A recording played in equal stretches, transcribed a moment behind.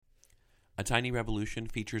A Tiny Revolution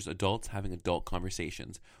features adults having adult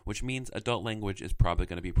conversations, which means adult language is probably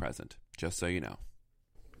going to be present, just so you know.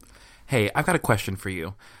 Hey, I've got a question for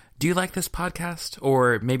you. Do you like this podcast?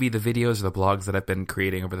 Or maybe the videos or the blogs that I've been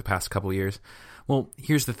creating over the past couple years? Well,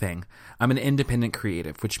 here's the thing. I'm an independent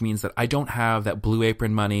creative, which means that I don't have that Blue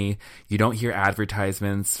Apron money. You don't hear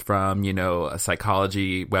advertisements from, a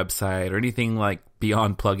psychology website or anything like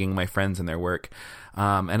beyond plugging my friends and their work.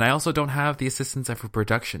 And I also don't have the assistance of a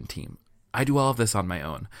production team. I do all of this on my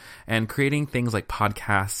own. And creating things like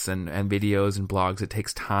podcasts and videos and blogs, it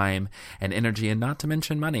takes time and energy and not to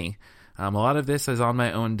mention money. A lot of this is on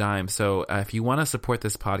my own dime. So if you want to support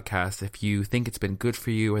this podcast, if you think it's been good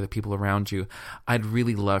for you or the people around you, I'd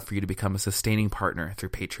really love for you to become a sustaining partner through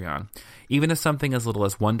Patreon. Even if something as little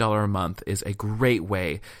as $1 a month is a great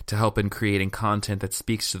way to help in creating content that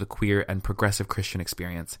speaks to the queer and progressive Christian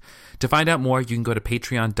experience. To find out more, you can go to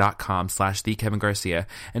patreon.com/TheKevinGarcia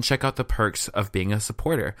and check out the perks of being a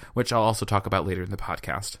supporter, which I'll also talk about later in the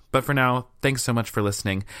podcast. But for now, thanks so much for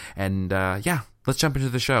listening. And let's jump into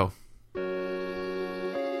the show.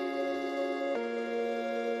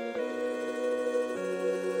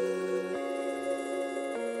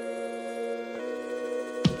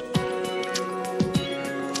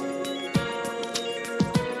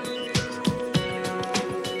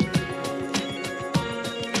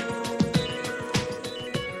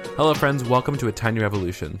 Hello friends, welcome to A Tiny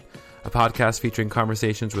Revolution, a podcast featuring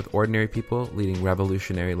conversations with ordinary people leading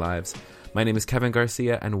revolutionary lives. My name is Kevin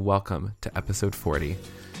Garcia and welcome to episode 40.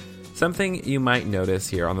 Something you might notice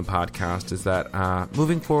here on the podcast is that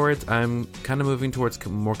moving forward, I'm kind of moving towards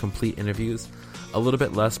more complete interviews, a little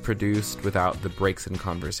bit less produced without the breaks in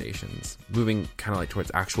conversations, moving kind of like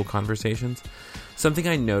towards actual conversations. Something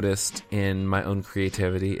I noticed in my own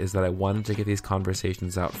creativity is that I wanted to get these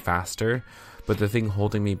conversations out faster, but the thing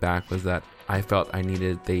holding me back was that I felt like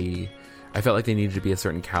they needed to be a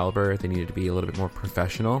certain caliber. They needed to be a little bit more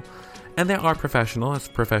professional. And they are professional as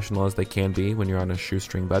they can be when you're on a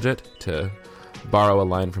shoestring budget, to borrow a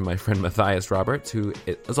line from my friend Matthias Roberts, who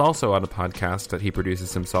is also on a podcast that he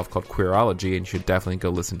produces himself called Queerology, and you should definitely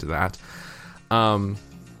go listen to that.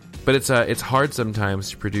 But it's hard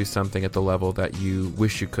sometimes to produce something at the level that you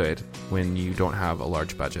wish you could when you don't have a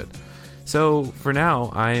large budget. So for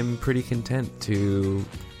now, I'm pretty content to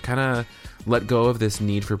kind of let go of this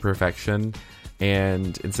need for perfection,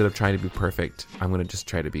 and instead of trying to be perfect, I'm going to just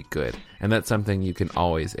try to be good. And that's something you can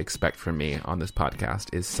always expect from me on this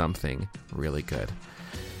podcast, is something really good.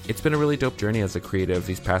 It's been a really dope journey as a creative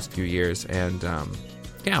these past few years, and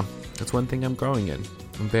that's one thing I'm growing in.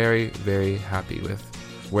 I'm very, very happy with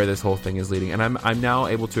where this whole thing is leading. And I'm now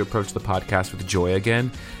able to approach the podcast with joy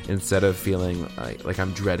again, instead of feeling like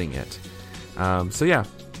I'm dreading it.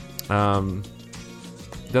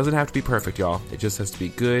 It doesn't have to be perfect, y'all. It just has to be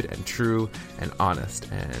good and true and honest.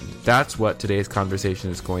 And that's what today's conversation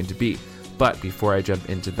is going to be. But before I jump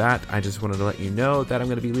into that, I just wanted to let you know that I'm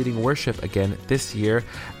going to be leading worship again this year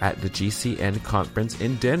at the GCN conference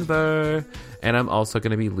in Denver. And I'm also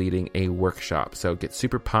going to be leading a workshop. So get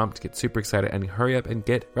super pumped, get super excited, and hurry up and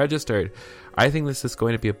get registered. I think this is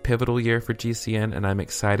going to be a pivotal year for GCN, and I'm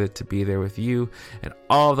excited to be there with you and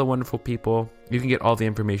all the wonderful people. You can get all the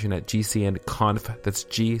information at GCNconf. That's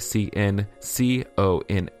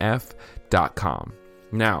GCNconf.com.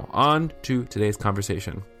 Now, on to today's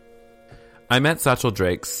conversation. I met Satchell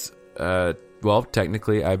Drakes. Well,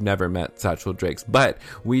 technically, I've never met Satchell Drakes, but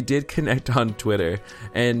we did connect on Twitter,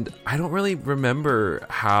 and I don't really remember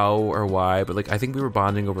how or why, but I think we were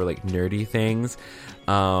bonding over nerdy things,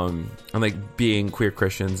 and being queer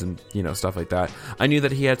Christians and stuff like that. I knew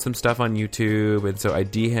that he had some stuff on YouTube, and so I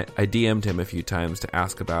DM'd him a few times to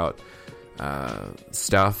ask about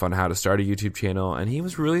stuff on how to start a YouTube channel, and he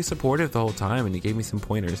was really supportive the whole time, and he gave me some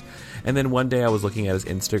pointers. And then one day I was looking at his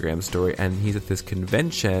Instagram story, and he's at this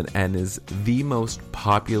convention and is the most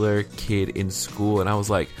popular kid in school, and I was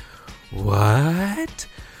like, what?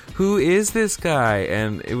 Who is this guy?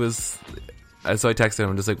 And it was, so I texted him,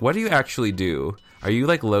 I'm just like, what do you actually do? Are you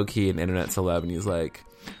low-key an internet celeb? And he's like,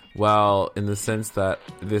 well, in the sense that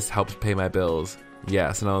this helps pay my bills,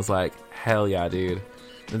 yes. And I was like, hell yeah, dude.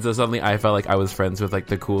 And so suddenly I felt like I was friends with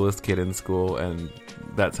the coolest kid in school, and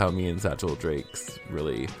that's how me and Satchell Drakes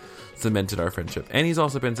really cemented our friendship. And he's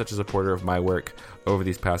also been such a supporter of my work over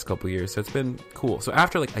these past couple years, so it's been cool. So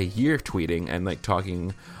after a year of tweeting and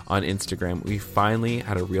talking on Instagram, we finally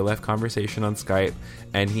had a real life conversation on Skype,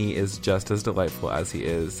 and he is just as delightful as he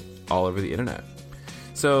is all over the internet.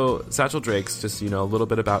 So Satchell Drakes, just a little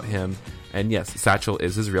bit about him, and yes, Satchell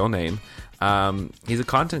is his real name. He's a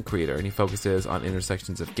content creator, and he focuses on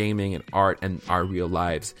intersections of gaming and art and our real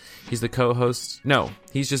lives. He's the co-host. No,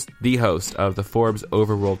 he's just the host of the Forbes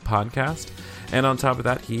Overworld podcast. And on top of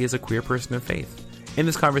that, he is a queer person of faith. In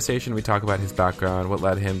this conversation, we talk about his background, what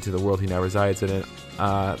led him to the world he now resides in. It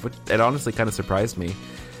honestly kind of surprised me.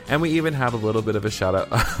 And we even have a little bit of a shout out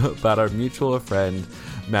about our mutual friend,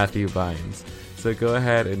 Matthew Vines. So go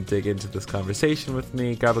ahead and dig into this conversation with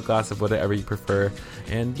me. Grab a glass of whatever you prefer.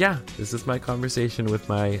 And yeah, this is my conversation with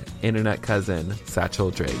my internet cousin,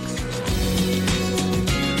 Satchell Drakes.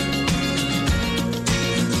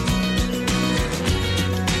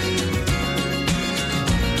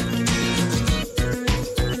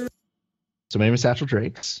 So my name is Satchell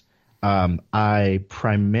Drakes. I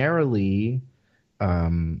primarily, I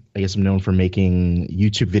guess I'm known for making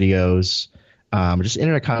YouTube videos, just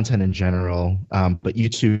internet content in general, but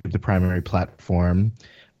YouTube, the primary platform,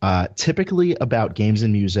 typically about games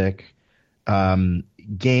and music,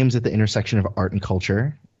 games at the intersection of art and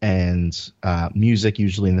culture, and music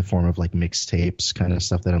usually in the form of like mixtapes, kind of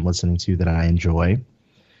stuff that I'm listening to that I enjoy.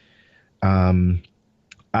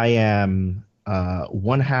 I am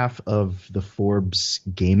one half of the Forbes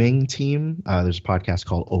gaming team. There's a podcast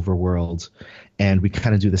called Overworld, and we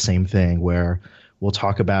kind of do the same thing where we'll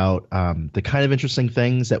talk about the kind of interesting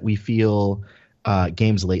things that we feel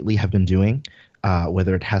games lately have been doing,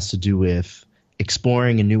 whether it has to do with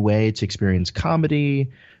exploring a new way to experience comedy,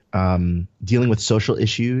 dealing with social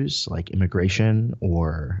issues like immigration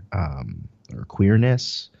or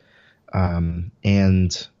queerness,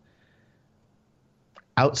 and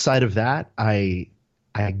outside of that, I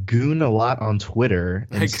goon a lot on Twitter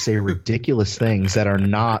and say ridiculous things that are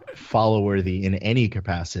not follow-worthy in any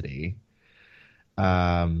capacity.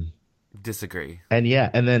 Disagree. And yeah,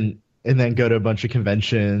 and then go to a bunch of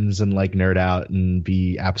conventions and like nerd out and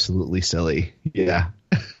be absolutely silly. Yeah.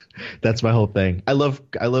 That's my whole thing. I love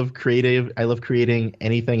creating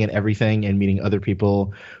anything and everything and meeting other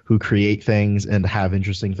people who create things and have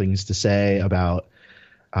interesting things to say about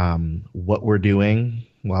what we're doing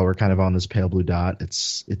while we're kind of on this pale blue dot.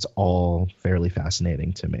 It's all fairly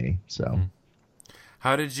fascinating to me. So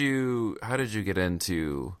how did you get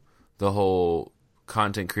into the whole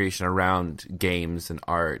content creation around games and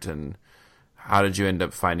art, and how did you end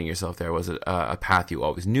up finding yourself there? Was it a path you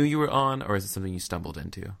always knew you were on, or is it something you stumbled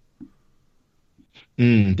into?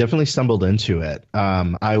 Definitely stumbled into it.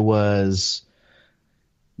 I was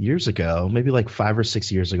years ago, maybe like 5 or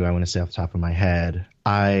 6 years ago, I want to say off the top of my head,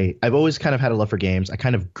 I've always kind of had a love for games. I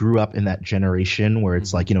kind of grew up in that generation where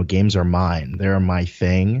it's like, games are mine. They're my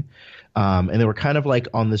thing. And they were kind of like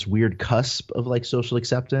on this weird cusp of like social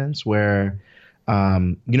acceptance where,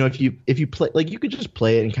 if you play, like you could just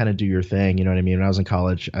play it and kind of do your thing. You know what I mean? When I was in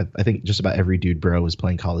college, I think just about every dude bro was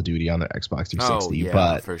playing Call of Duty on their Xbox 360. Oh, yeah,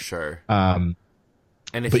 but, for sure. And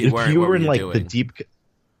if you were in like doing? the deep,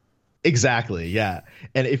 exactly, yeah.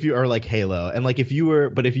 And if you are like Halo, and like if you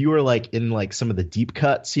were like in like some of the deep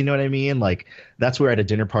cuts, you know what I mean? Like that's where at a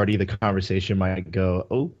dinner party the conversation might go,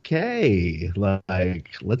 okay, like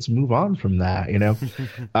let's move on from that,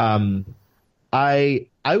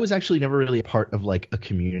 I was actually never really a part of like a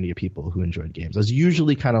community of people who enjoyed games. I was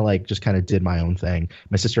usually kind of like just kind of did my own thing.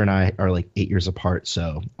 My sister and I are like 8 years apart,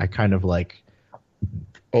 so I kind of like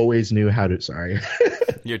always knew how to. Sorry,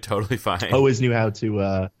 you're totally fine. Always knew how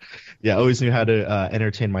to. Always knew how to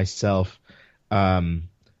entertain myself.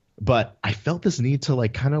 But I felt this need to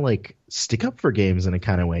like kind of like stick up for games in a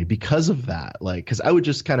kind of way because of that. Like, because I would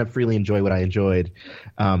just kind of freely enjoy what I enjoyed.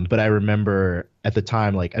 But I remember at the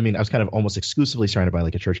time, like, I mean, I was kind of almost exclusively surrounded by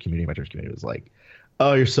like a church community. My church community was like,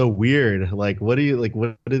 "Oh, you're so weird. Like, what do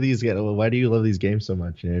these get? Why do you love these games so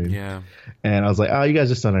much?" You know what I mean? Yeah. And I was like, "Oh, you guys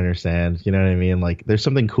just don't understand." You know what I mean? Like, there's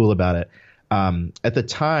something cool about it. At the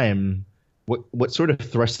time, what sort of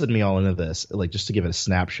thrusted me all into this, like, just to give it a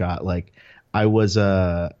snapshot, like, I was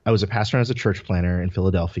a pastor and I was a church planner in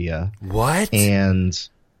Philadelphia. What? And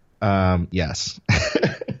yes.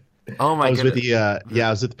 Oh my goodness. I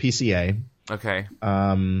was with the PCA. Okay.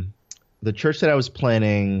 The church that I was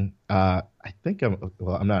planning, I think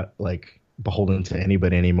I'm not like beholden to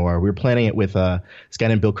anybody anymore. We were planning it with this guy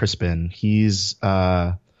named Bill Crispin. He's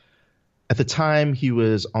at the time he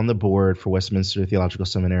was on the board for Westminster Theological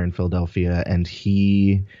Seminary in Philadelphia, and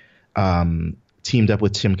he teamed up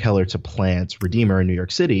with Tim Keller to plant Redeemer in New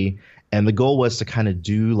York City, and the goal was to kind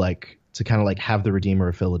of have the Redeemer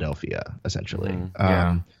of Philadelphia, essentially.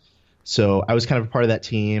 So I was kind of a part of that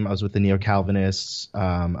team. I was with the Neo-Calvinists.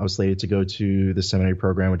 I was slated to go to the seminary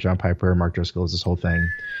program with John Piper, Mark Driscoll, this whole thing.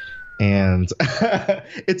 And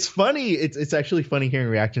it's funny. It's actually funny hearing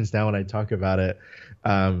reactions now when I talk about it,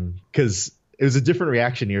 because it was a different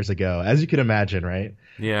reaction years ago, as you can imagine, right?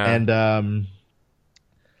 Yeah. And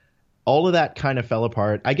all of that kind of fell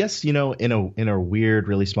apart. I guess, in a weird,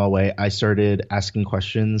 really small way, I started asking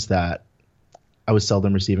questions that I was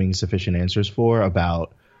seldom receiving sufficient answers for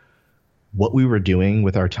about what we were doing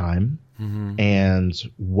with our time and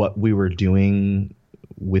what we were doing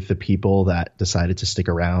with the people that decided to stick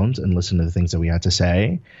around and listen to the things that we had to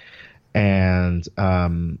say. And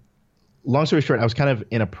long story short, I was kind of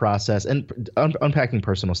in a process and unpacking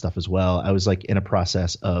personal stuff as well. I was like in a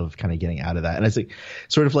process of kind of getting out of that. And I was like,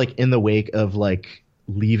 sort of like in the wake of like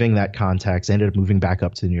leaving that context, I ended up moving back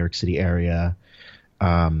up to the New York City area.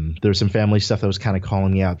 There was some family stuff that was kind of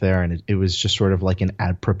calling me out there, and it was just sort of like an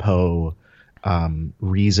apropos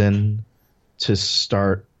reason to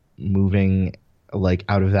start moving like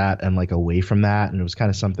out of that and like away from that. And it was kind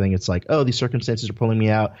of something, it's like, oh, these circumstances are pulling me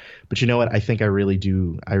out, but you know what? I think I really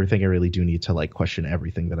do need to like question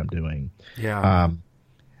everything that I'm doing. Yeah.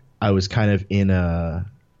 I was kind of in a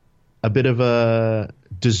bit of a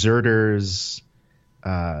deserters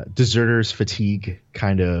fatigue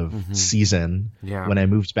kind of season when I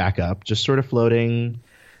moved back up, just sort of floating,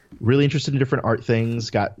 really interested in different art things,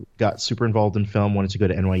 got super involved in film, wanted to go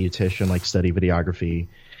to NYU Tisch and like study videography.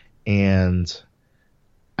 And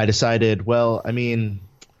I decided, well, I mean,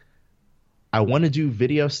 I want to do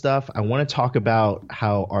video stuff. I want to talk about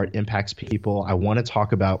how art impacts people. I want to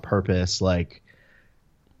talk about purpose. Like,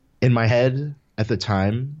 in my head at the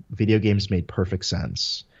time, video games made perfect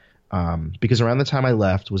sense. Because around the time I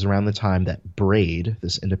left was around the time that Braid,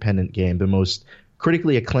 this independent game, the most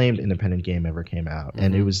critically acclaimed independent game ever, came out.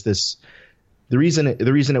 And it was this the reason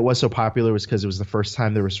it was so popular was because it was the first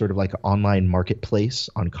time there was sort of like an online marketplace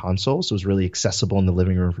on consoles. So it was really accessible in the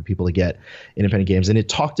living room for people to get independent games. And it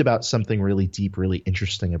talked about something really deep, really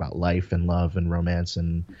interesting about life and love and romance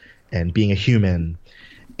and being a human.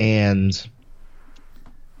 And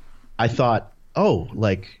I thought, oh,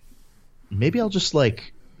 like maybe I'll just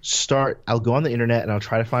like I'll go on the internet and I'll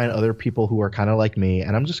try to find other people who are kind of like me.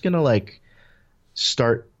 And I'm just going to like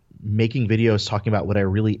start making videos talking about what I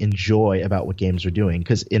really enjoy about what games are doing.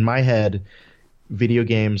 Because in my head, video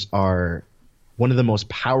games are one of the most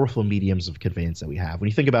powerful mediums of conveyance that we have. When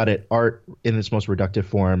you think about it, art in its most reductive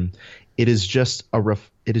form, it is just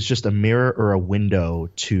a mirror or a window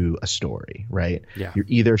to a story, right? Yeah. You're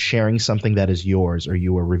either sharing something that is yours or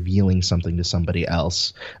you are revealing something to somebody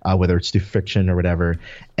else, whether it's through fiction or whatever.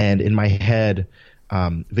 And in my head,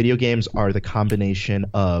 video games are the combination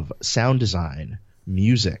of sound design,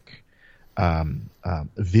 music,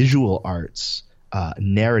 visual arts,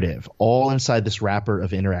 narrative, all inside this wrapper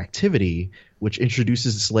of interactivity, which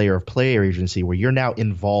introduces this layer of player agency where you're now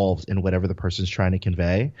involved in whatever the person's trying to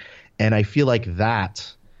convey. And I feel like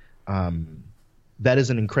that is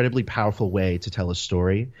an incredibly powerful way to tell a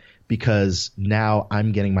story, because now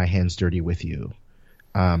I'm getting my hands dirty with you.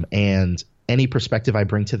 And any perspective I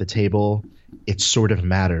bring to the table, it sort of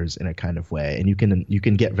matters in a kind of way, and you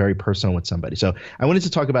can get very personal with somebody. So I wanted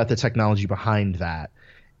to talk about the technology behind that,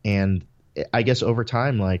 and I guess over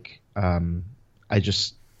time, like I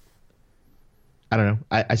don't know,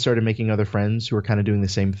 I started making other friends who were kind of doing the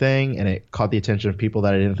same thing, and it caught the attention of people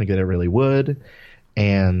that I didn't think that it really would,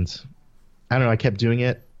 and I don't know, I kept doing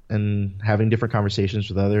it and having different conversations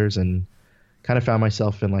with others, and kind of found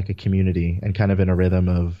myself in like a community and kind of in a rhythm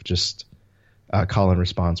of just call and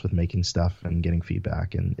response with making stuff and getting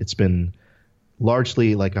feedback. And it's been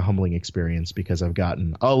largely like a humbling experience, because I've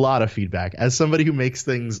gotten a lot of feedback as somebody who makes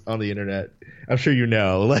things on the internet. I'm sure you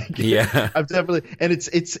know, like, yeah, I've definitely, and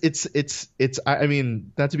it's I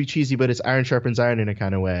mean, not to be cheesy, but it's iron sharpens iron in a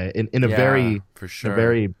kind of way, in a very, for sure, a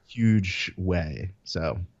very huge way.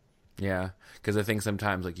 So yeah, because I think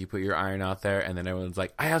sometimes like you put your iron out there and then everyone's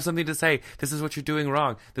like, I have something to say. This is what you're doing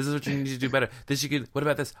wrong. This is what you need to do better. This you could. What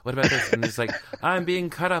about this? What about this? And it's like, I'm being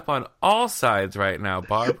cut up on all sides right now,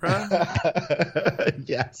 Barbara.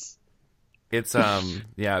 Yes. It's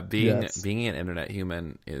being an internet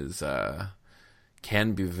human is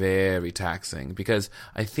can be very taxing, because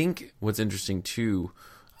I think what's interesting too,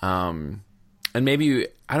 and maybe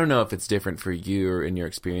I don't know if it's different for you or in your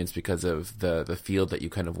experience because of the field that you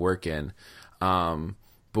kind of work in, but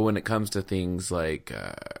when it comes to things like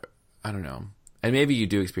I don't know, and maybe you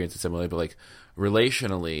do experience it similarly, but like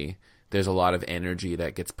relationally, there's a lot of energy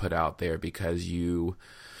that gets put out there because you,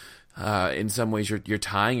 in some ways, you're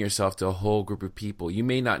tying yourself to a whole group of people. You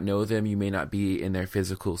may not know them, you may not be in their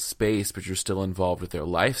physical space, but you're still involved with their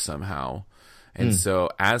life somehow. And so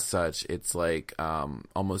as such, it's like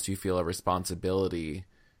almost you feel a responsibility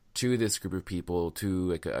to this group of people,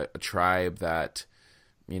 to like a tribe that,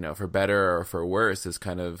 you know, for better or for worse, is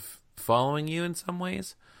kind of following you in some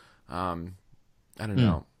ways. I don't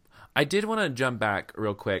know. I did want to jump back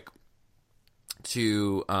real quick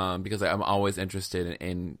to because I'm always interested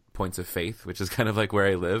in points of faith, which is kind of like where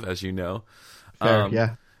I live, as you know. Fair,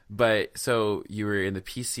 yeah. But so you were in the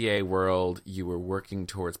PCA world, you were working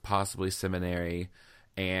towards possibly seminary,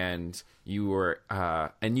 and you were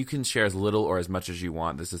and you can share as little or as much as you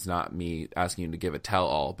want. This is not me asking you to give a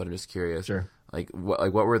tell-all, but I'm just curious. Sure.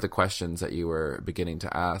 What were the questions that you were beginning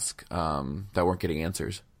to ask that weren't getting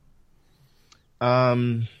answers?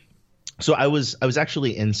 So I was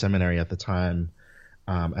actually in seminary at the time.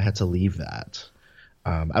 I had to leave that.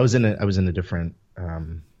 I was in a different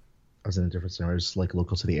seminary, just like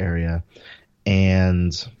local to the area.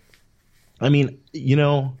 And I mean, you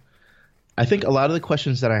know, I think a lot of the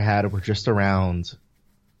questions that I had were just around,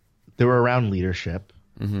 they were around leadership.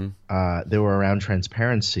 Mm-hmm. They were around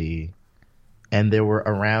transparency, and they were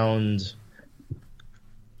around,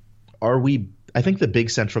 I think the big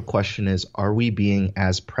central question is, are we being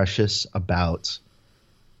as precious about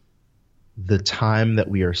the time that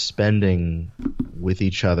we are spending with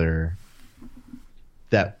each other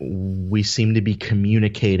that we seem to be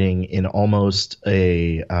communicating in almost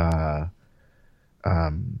a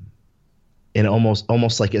in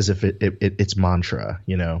almost like as if it's mantra,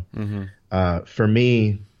 you know? Mm-hmm. For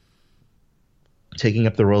me, taking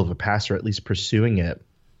up the role of a pastor, at least pursuing it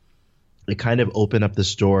kind of opened up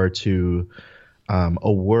this door to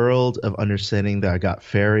a world of understanding that I got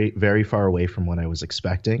very, very far away from what I was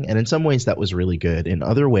expecting. And in some ways that was really good. In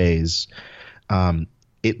other ways,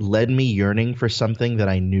 it led me yearning for something that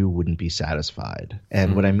I knew wouldn't be satisfied.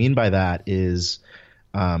 And what I mean by that is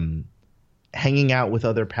hanging out with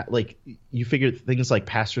other like you figure things like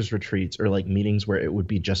pastors retreats or like meetings where it would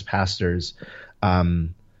be just pastors.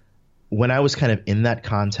 When I was kind of in that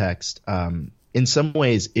context, in some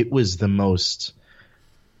ways it was the most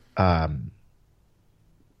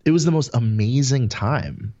amazing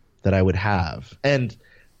time that I would have. And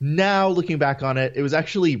now looking back on it, it was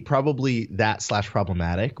actually probably that /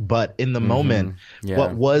 problematic. But in the moment,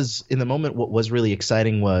 what was really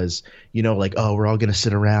exciting was, you know, like, oh, we're all going to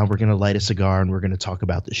sit around, we're going to light a cigar, and we're going to talk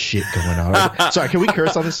about the shit going on. Sorry, can we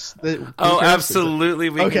curse on this? Absolutely.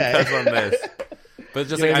 We can curse on this. But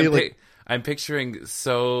just like, I'm picturing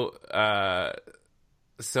so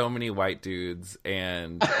many white dudes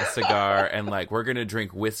and a cigar and like we're gonna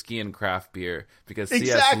drink whiskey and craft beer because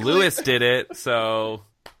C.S. Lewis did it. So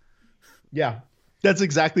yeah, that's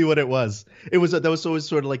exactly what it was. That was always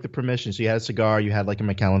sort of like the permission. So you had a cigar, you had like a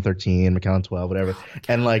Macallan 13, Macallan 12, whatever,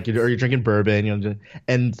 and like or you're drinking bourbon, you know,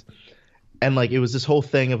 and like it was this whole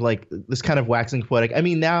thing of like this kind of waxing poetic. I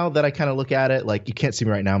mean, now that I kind of look at it, like you can't see me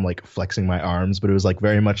right now, I'm like flexing my arms, but it was like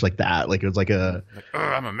very much like that. Like it was like oh,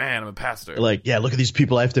 I'm a man, I'm a pastor. Like, yeah, look at these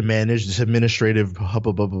people I have to manage, this administrative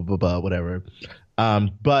whatever.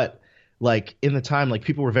 But like in the time, like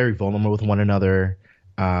people were very vulnerable with one another.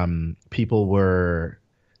 They were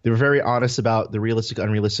very honest about the realistic,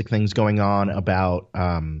 unrealistic things going on, about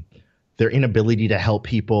their inability to help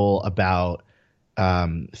people, about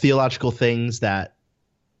theological things that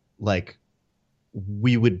like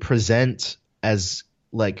we would present as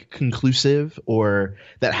like conclusive or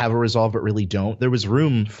that have a resolve but really don't. There was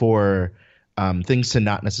room for things to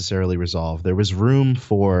not necessarily resolve. There was room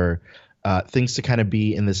for things to kind of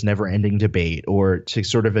be in this never-ending debate, or to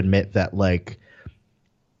sort of admit that like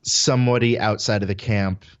somebody outside of the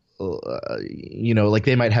camp, you know, like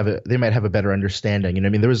they might have a better understanding. You know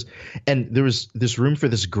what I mean? There was this room for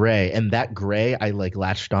this gray, and that gray, I like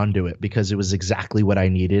latched onto it because it was exactly what I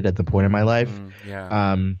needed at the point in my life.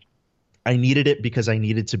 I needed it because I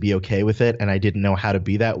needed to be okay with it, and I didn't know how to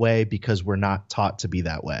be that way because we're not taught to be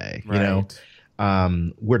that way. Right. You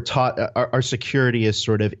know, we're taught our security is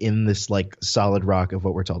sort of in this like solid rock of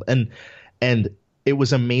what we're told, and it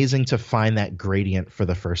was amazing to find that gradient for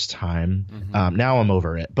the first time. Now I'm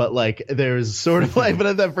over it, but like there's sort of like, but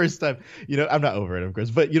at that first time, you know, I'm not over it, of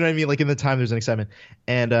course, but you know what I mean? Like in the time there's an excitement.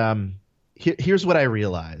 And here's what I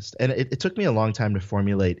realized. And it took me a long time to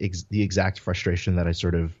formulate the exact frustration that I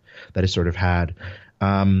sort of had.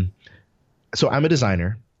 So I'm a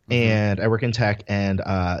designer. And I work in tech, and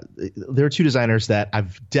there are two designers that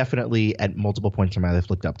I've definitely at multiple points in my life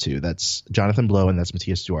looked up to. That's Jonathan Blow and that's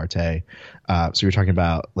Matthias Duarte. So you're talking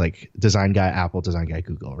about like design guy Apple, design guy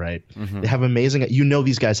Google, right? They have amazing – you know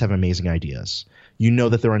these guys have amazing ideas. You know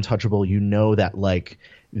that they're untouchable. You know that like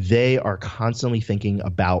they are constantly thinking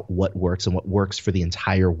about what works and what works for the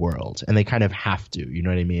entire world, and they kind of have to. You know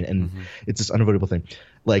what I mean? And it's this unavoidable thing.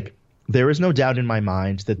 Like there is no doubt in my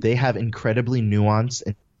mind that they have incredibly nuanced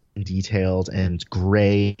and detailed and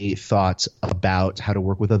gray thoughts about how to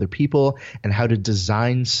work with other people and how to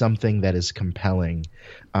design something that is compelling.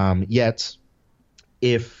 Yet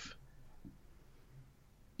if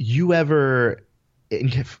you ever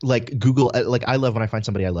like Google, like I love when I find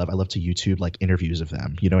somebody I love to YouTube like interviews of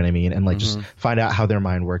them, you know what I mean? And like just find out how their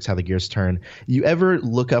mind works, how the gears turn. You ever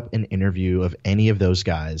look up an interview of any of those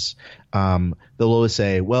guys, they'll always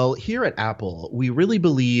say, well, here at Apple, we really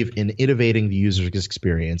believe in innovating the user's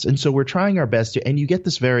experience. And so we're trying our best to, and you get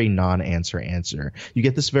this very non-answer answer. You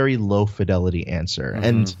get this very low fidelity answer.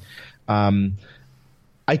 And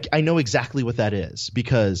I know exactly what that is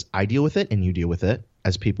because I deal with it and you deal with it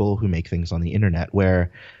as people who make things on the internet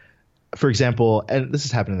where, for example, and this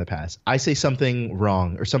has happened in the past, I say something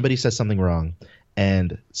wrong or somebody says something wrong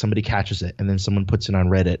and somebody catches it and then someone puts it on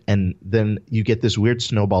Reddit and then you get this weird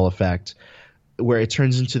snowball effect where it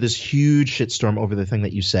turns into this huge shitstorm over the thing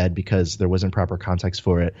that you said because there wasn't proper context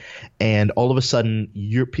for it. And all of a sudden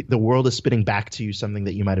the world is spitting back to you something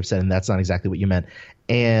that you might have said and that's not exactly what you meant.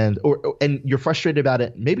 And you're frustrated about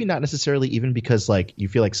it, maybe not necessarily even because like you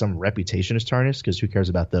feel like some reputation is tarnished because who cares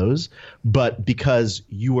about those, but because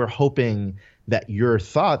you were hoping that your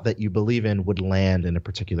thought that you believe in would land in a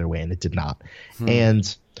particular way and it did not.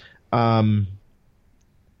 And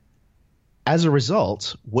as a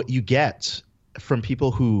result, what you get from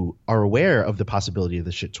people who are aware of the possibility of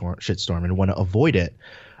the shitstorm and want to avoid it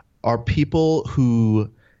are people who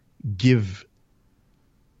give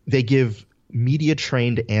media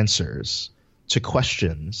trained answers to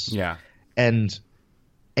questions. Yeah. And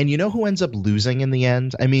you know who ends up losing in the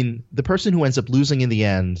end? I mean, the person who ends up losing in the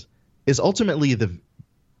end is ultimately the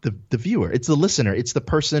viewer. It's the listener. It's the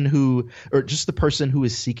person who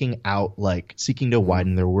is seeking to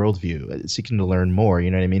widen their worldview, seeking to learn more.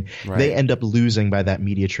 You know what I mean? Right. They end up losing by that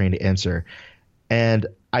media trained answer. And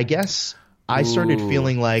I guess I started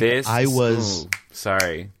feeling like I was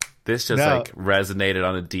sorry. This just like resonated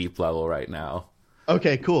on a deep level right now.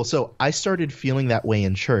 Okay, cool. So I started feeling that way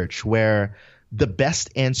in church where the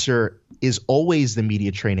best answer is always the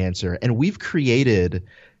media trained answer. And we've created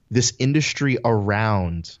this industry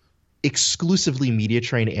around exclusively media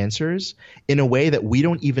trained answers in a way that we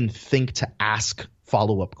don't even think to ask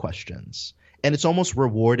follow-up questions. And it's almost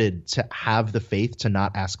rewarded to have the faith to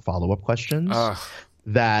not ask follow-up questions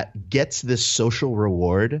that gets this social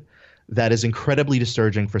reward that is incredibly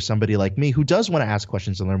discouraging for somebody like me who does want to ask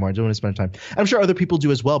questions and learn more and don't want to spend time. I'm sure other people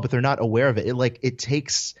do as well, but they're not aware of it. It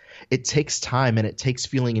takes time and it takes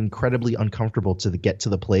feeling incredibly uncomfortable to get to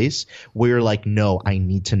the place where you're like, no, I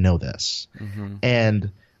need to know this.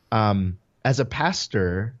 And as a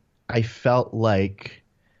pastor, I felt like,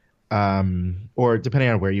 or depending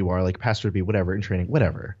on where you are, like pastor would be whatever in training,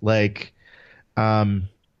 whatever. Like, I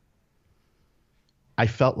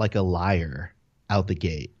felt like a liar out the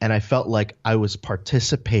gate, and I felt like I was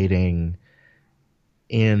participating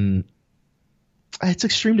in, it's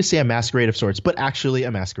extreme to say a masquerade of sorts, but actually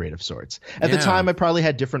a masquerade of sorts. At the time, I probably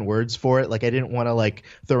had different words for it. Like I didn't want to like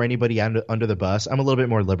throw anybody under the bus. I'm a little bit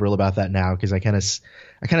more liberal about that now because I kind of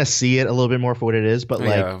see it a little bit more for what it is. But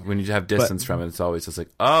when you have distance from it, it's always just like,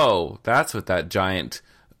 oh, that's what that giant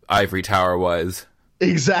ivory tower was.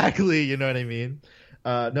 Exactly, you know what I mean?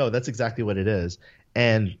 No, that's exactly what it is.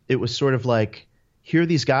 And it was sort of like, here are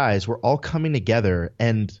these guys, we're all coming together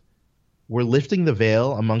and we're lifting the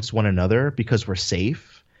veil amongst one another because we're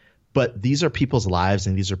safe. But these are people's lives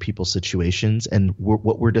and these are people's situations. And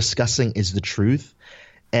what we're discussing is the truth.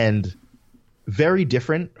 And very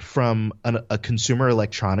different from a consumer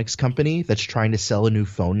electronics company that's trying to sell a new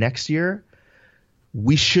phone next year.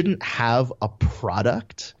 We shouldn't have a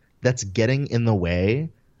product that's getting in the way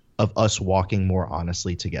of us walking more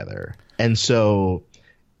honestly together. And so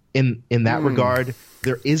in that regard,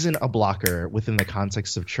 there isn't a blocker within the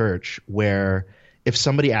context of church where if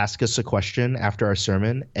somebody asks us a question after our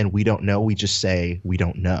sermon and we don't know, we just say we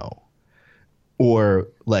don't know. Or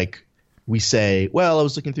like we say, well, I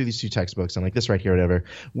was looking through these two textbooks and like this right here, whatever.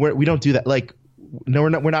 We don't do that. Like, no, we're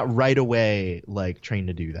not right away like trained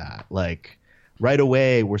to do that. Like right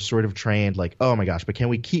away, we're sort of trained like, oh my gosh, but can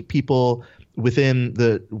we keep people within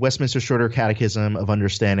the Westminster Shorter Catechism of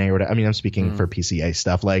Understanding or whatever? I mean, I'm speaking for PCA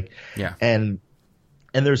stuff, like, yeah. And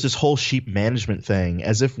there's this whole sheep management thing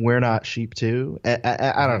as if we're not sheep too.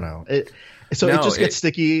 I don't know. It just gets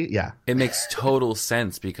sticky. Yeah. It makes total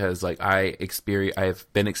sense because like I've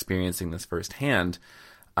been experiencing this firsthand.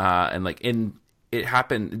 And like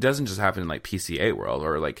it doesn't just happen in like PCA world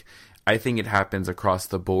or like, I think it happens across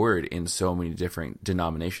the board in so many different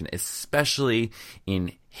denominations, especially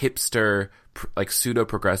in hipster, like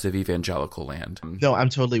pseudo-progressive evangelical land. No, I'm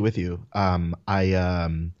totally with you.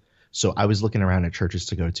 So I was looking around at churches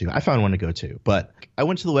to go to. I found one to go to, but I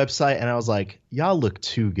went to the website and I was like, y'all look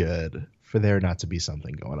too good for there not to be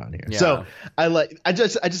something going on here. Yeah. So I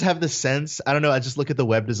just have this sense. I don't know. I just look at the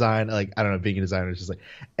web design. Like, I don't know, being a designer is just like,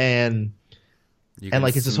 and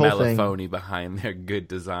like it's this whole thing. Phony behind their good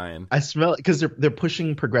design. I smell it because they're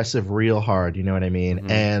pushing progressive real hard. You know what I mean?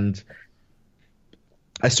 Mm-hmm. And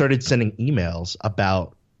I started sending emails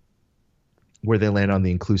about where they land on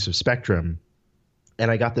the inclusive spectrum. And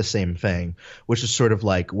I got the same thing, which is sort of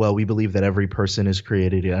like, well, we believe that every person is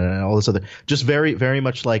created and all this other, just very, very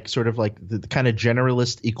much like sort of like the kind of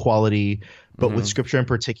generalist equality, but with scripture in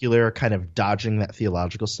particular, kind of dodging that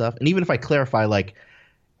theological stuff. And even if I clarify, like,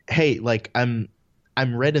 hey, like I'm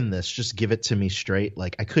read in this, just give it to me straight.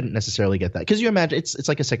 Like, I couldn't necessarily get that because you imagine it's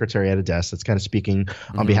like a secretary at a desk that's kind of speaking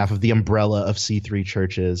on behalf of the umbrella of C3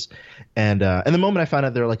 churches. And the moment I found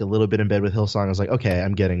out they're like a little bit in bed with Hillsong, I was like, okay,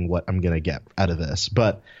 I'm getting what I'm going to get out of this.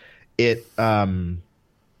 But I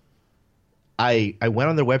went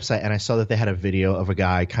on their website and I saw that they had a video of a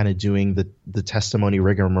guy kind of doing the testimony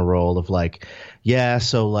rigmarole of like, yeah,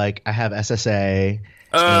 so like I have SSA.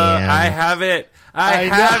 I have it. I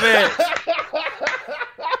have it.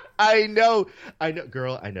 I know,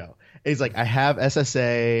 girl, I know. And he's like, I have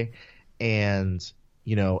SSA, and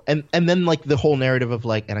you know, and then like the whole narrative of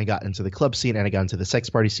like, and I got into the club scene, and I got into the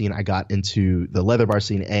sex party scene, I got into the leather bar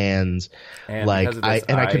scene, and like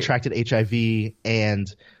I contracted HIV,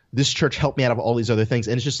 and this church helped me out of all these other things,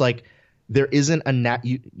 and it's just like there isn't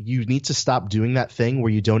you need to stop doing that thing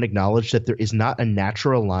where you don't acknowledge that there is not a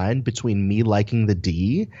natural line between me liking the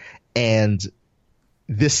D and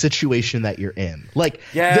this situation that you're in. Like,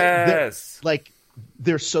 yes,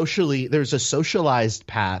 there's a socialized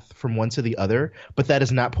path from one to the other, but that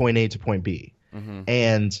is not point A to point B. Mm-hmm.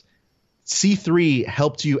 And C3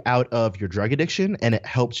 helped you out of your drug addiction, and it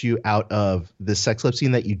helped you out of the sex club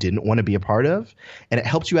scene that you didn't want to be a part of, and it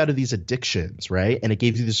helped you out of these addictions, right? And it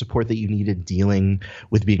gave you the support that you needed dealing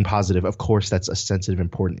with being positive. Of course, that's a sensitive,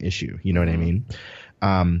 important issue. You know what I mean?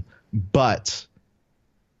 But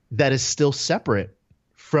that is still separate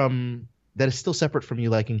from you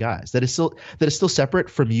liking guys. That is still separate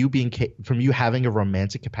from you having a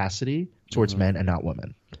romantic capacity towards men and not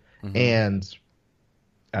women. Mm-hmm. And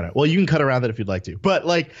I don't know. Well, you can cut around that if you'd like to, but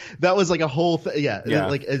like that was like a whole thing. Yeah.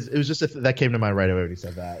 Like it was just that came to mind right away when you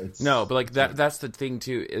said that. No, but like that's the thing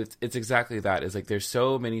too. It's exactly that. Is like there's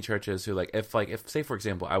so many churches who like if say for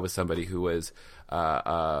example I was somebody who was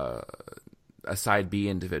a side B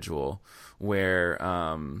individual where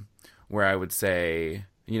I would say,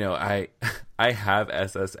 you know, I have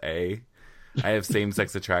SSA, I have same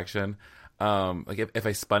sex attraction. Like if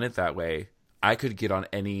I spun it that way, I could get on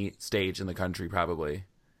any stage in the country probably.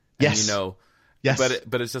 And, yes. You know. Yes.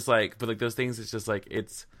 But it's just like those things. It's just like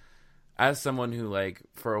it's as someone who like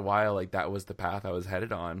for a while like that was the path I was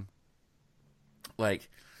headed on. Like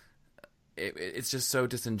it's just so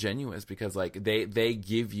disingenuous because like they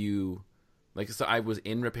give you. Like, so I was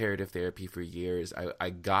in reparative therapy for years. I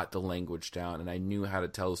got the language down and I knew how to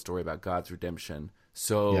tell a story about God's redemption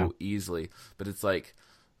so easily. But it's like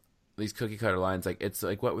these cookie cutter lines, like it's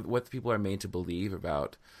like what people are made to believe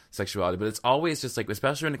about sexuality. But it's always just like,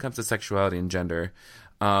 especially when it comes to sexuality and gender,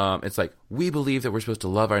 it's like, we believe that we're supposed to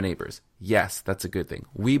love our neighbors. Yes, that's a good thing.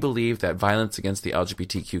 We believe that violence against the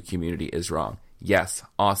LGBTQ community is wrong. Yes,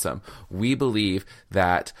 awesome. We believe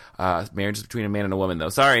that marriage is between a man and a woman, though.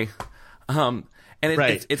 Sorry. And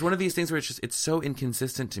it's one of these things where it's so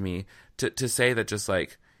inconsistent to me to say that just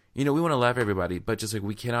like, you know, we want to love everybody, but just like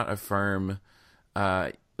we cannot affirm,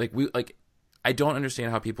 I don't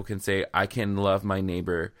understand how people can say I can love my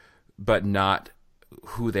neighbor, but not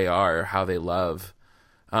who they are or how they love.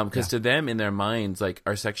 Because to them in their minds, like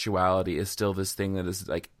our sexuality is still this thing that is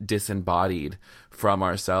like disembodied from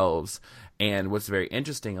ourselves. And what's very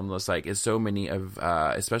interesting, almost like, is so many of,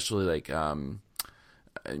 especially like,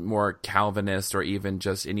 more Calvinist or even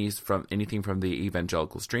just anything from the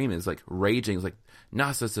evangelical stream is like raging. It's like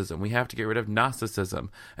Gnosticism. We have to get rid of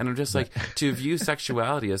Gnosticism. And I'm just like, to view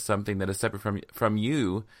sexuality as something that is separate from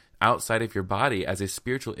you outside of your body as a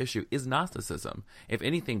spiritual issue is Gnosticism. If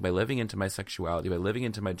anything, by living into my sexuality, by living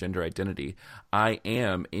into my gender identity, I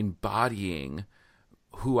am embodying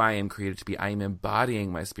who I am created to be. I am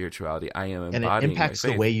embodying my spirituality. I am embodying my faith. And it impacts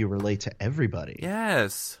the way you relate to everybody.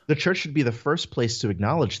 Yes. The church should be the first place to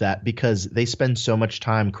acknowledge that because they spend so much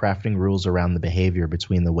time crafting rules around the behavior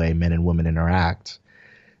between the way men and women interact.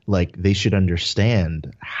 Like, they should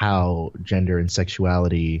understand how gender and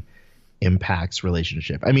sexuality impacts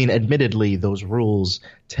relationship. I mean, admittedly, those rules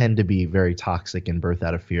tend to be very toxic and birth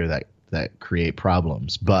out of fear that create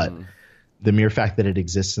problems. But the mere fact that it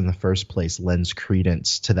exists in the first place lends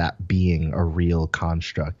credence to that being a real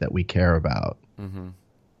construct that we care about.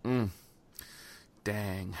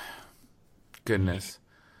 Dang. Goodness.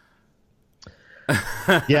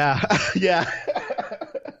 Yeah. Yeah.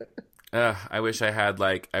 I wish I had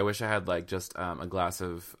just a glass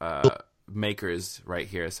of Makers right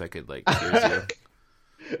here so I could like cheers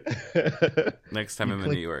you next time I'm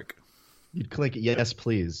in New York. You'd clink it. Yes,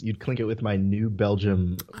 please. You'd clink it with my New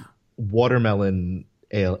Belgium watermelon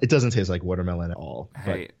ale. It doesn't taste like watermelon at all.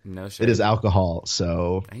 Hey, no shit. It is alcohol,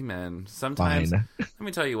 so amen. Sometimes, fine. Let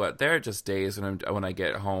me tell you what. There are just days when I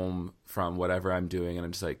get home from whatever I'm doing, and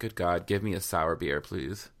I'm just like, good God, give me a sour beer,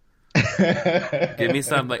 please. Give me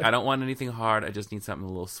something like I don't want anything hard. I just need something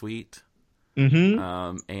a little sweet,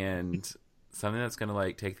 and something that's gonna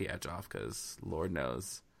like take the edge off. Because Lord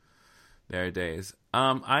knows, there are days.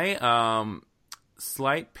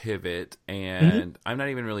 Slight pivot, and I'm not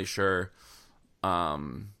even really sure.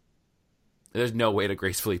 There's no way to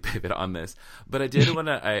gracefully pivot on this, but I did want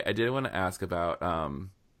to ask about.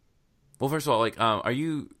 Well, first of all, like,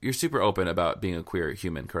 you're super open about being a queer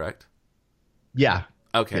human, correct? Yeah.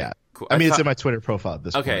 Okay. Yeah. Cool. I mean, it's in my Twitter profile at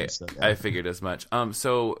this point. Okay. So, yeah. I figured as much.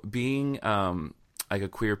 So being like a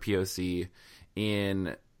queer POC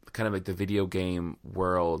in kind of like the video game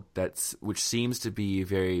world, which seems to be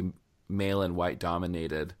very male and white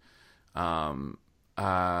dominated. What's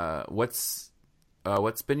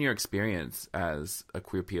been your experience as a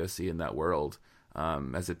queer POC in that world?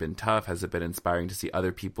 Has it been tough? Has it been inspiring to see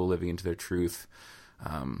other people living into their truth?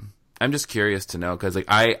 I'm just curious to know because like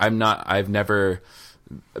I've never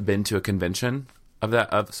been to a convention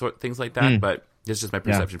of things like that, but it's just my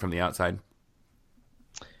perception from the outside.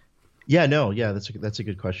 Yeah, no, yeah, that's a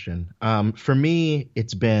good question. For me,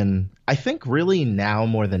 it's been, I think really now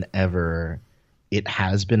more than ever, it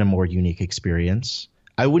has been a more unique experience.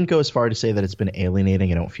 I wouldn't go as far to say that it's been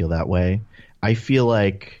alienating. I don't feel that way. I feel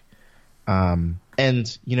like,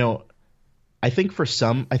 and you know, I think for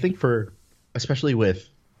especially with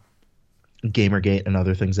Gamergate and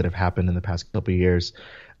other things that have happened in the past couple of years.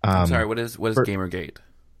 I'm sorry, what is Gamergate?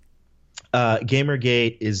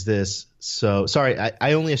 Gamergate is this. So sorry,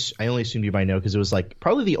 I only assumed you might know because it was like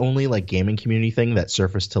probably the only like gaming community thing that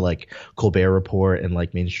surfaced to like Colbert Report and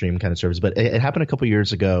like mainstream kind of service. But it happened a couple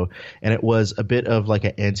years ago, and it was a bit of like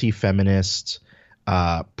an anti-feminist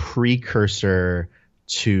precursor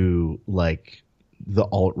to like the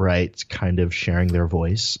alt-right kind of sharing their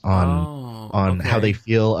voice on how they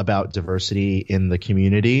feel about diversity in the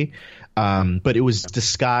community. But it was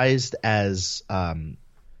disguised as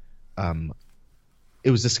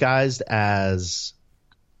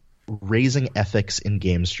raising ethics in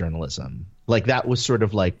games journalism. Like that was sort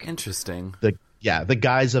of like interesting. The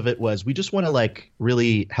guise of it was we just want to like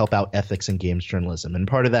really help out ethics in games journalism, and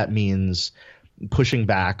part of that means pushing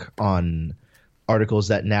back on articles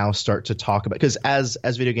that now start to talk about, because as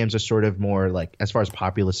video games are sort of more like, as far as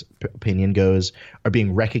populist opinion goes, are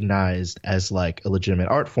being recognized as like a legitimate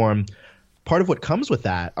art form. Part of what comes with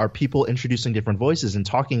that are people introducing different voices and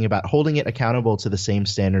talking about holding it accountable to the same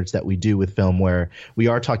standards that we do with film, where we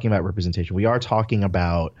are talking about representation. We are talking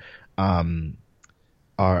about how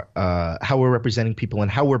we're representing people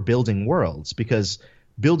and how we're building worlds, because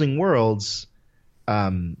building worlds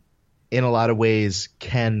in a lot of ways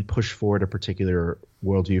can push forward a particular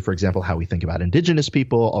worldview. For example, how we think about indigenous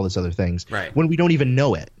people, all these other things, right, when we don't even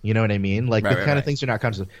know it. You know what I mean? Like the kind of things are not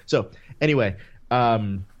conscious of. So anyway,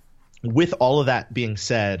 with all of that being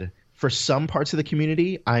said, for some parts of the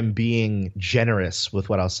community, I'm being generous with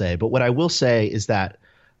what I'll say. But what I will say is that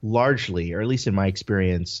largely, or at least in my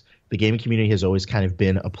experience, the gaming community has always kind of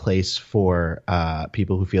been a place for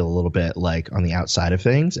people who feel a little bit like on the outside of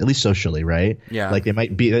things, at least socially, right? Yeah. Like there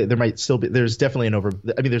might still be, there's definitely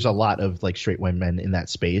there's a lot of like straight white men in that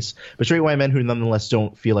space, but straight white men who nonetheless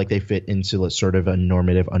don't feel like they fit into sort of a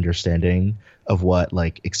normative understanding of what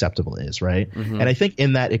like acceptable is, right? Mm-hmm. And I think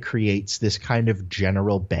in that it creates this kind of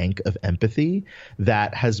general bank of empathy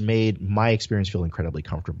that has made my experience feel incredibly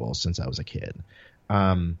comfortable since I was a kid.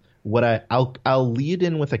 I'll lead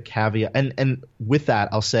in with a caveat, and with that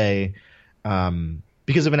I'll say,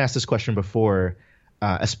 because I've been asked this question before,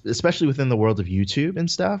 especially within the world of YouTube and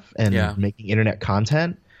stuff and making internet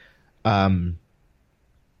content,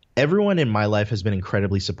 everyone in my life has been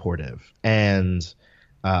incredibly supportive, and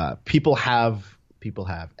people have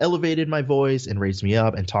elevated my voice and raised me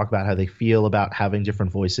up and talk about how they feel about having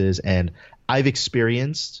different voices, and I've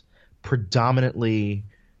experienced predominantly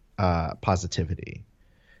positivity.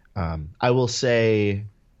 I will say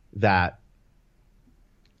that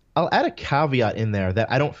I'll add a caveat in there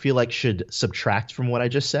that I don't feel like should subtract from what I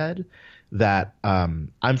just said, that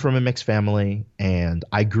I'm from a mixed family, and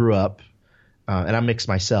I grew up and I'm mixed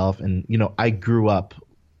myself, and you know, I grew up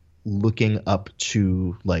looking up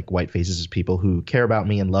to like white faces as people who care about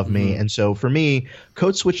me and love me. And so for me,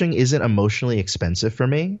 code switching isn't emotionally expensive for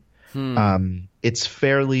me. It's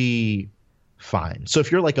fairly fine. So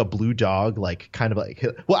if you're like a blue dog, like kind of like,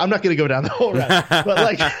 well, I'm not going to go down the whole route, but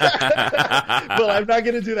like, well, I'm not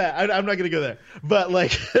going to do that. I'm not going to go there, but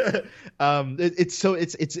like,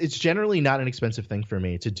 it's generally not an expensive thing for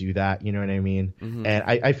me to do that. You know what I mean? And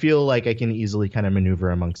I feel like I can easily kind of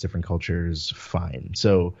maneuver amongst different cultures fine.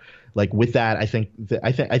 So like with that, I think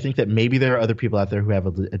that maybe there are other people out there who have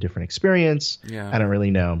a different experience. Yeah. I don't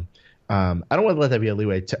really know. I don't want to let that be a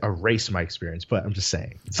leeway to erase my experience, but I'm just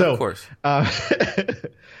saying. So, of course, that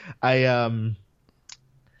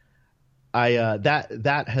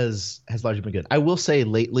has largely been good. I will say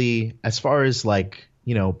lately, as far as like,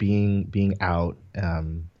 you know, being out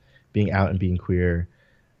and being queer,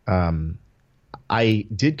 I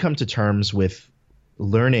did come to terms with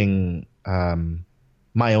learning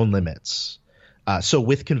my own limits. So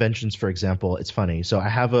with conventions, for example, it's funny. So I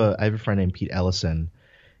have a friend named Pete Ellison.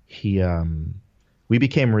 We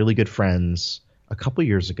became really good friends a couple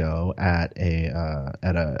years ago at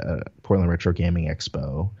a Portland Retro Gaming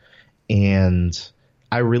Expo, and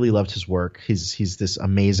I really loved his work. He's this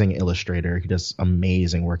amazing illustrator. He does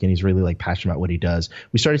amazing work, and he's really like passionate about what he does.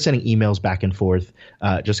 We started sending emails back and forth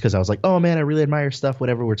just because I was like, oh man, I really admire your stuff,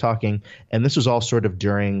 whatever, we're talking. And this was all sort of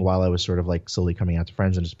while I was sort of like slowly coming out to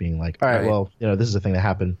friends and just being like, all right, well, you know, this is a thing that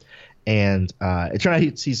happened. And it turned out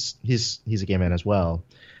he's a gay man as well.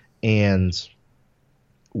 And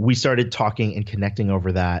we started talking and connecting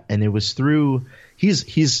over that. And it was through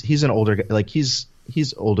he's an older guy, like he's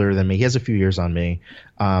older than me. He has a few years on me.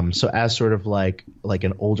 So as sort of like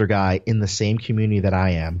an older guy in the same community that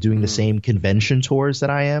I am, doing the same convention tours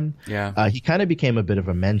that I am, he kind of became a bit of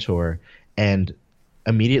a mentor. And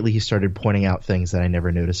immediately he started pointing out things that I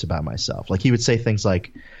never noticed about myself. Like he would say things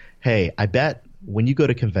like, hey, I bet when you go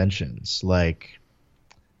to conventions, like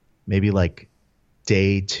maybe like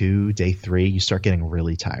day 2, day 3, you start getting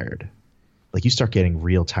really tired. Like you start getting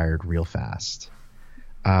real tired real fast.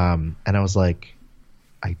 And I was like,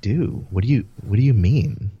 I do. What do you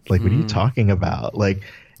mean? Like, what are you talking about? Like,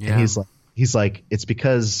 and he's like, it's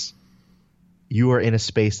because you are in a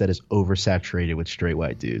space that is oversaturated with straight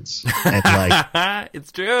white dudes. And like,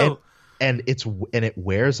 it's true. And it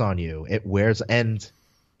wears on you. It wears, and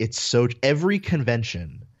it's so every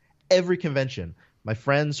convention, my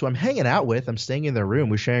friends who I'm hanging out with, I'm staying in their room,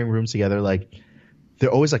 we're sharing rooms together. Like,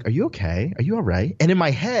 they're always like, are you okay? Are you all right? And in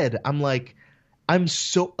my head, I'm like,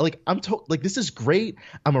 this is great.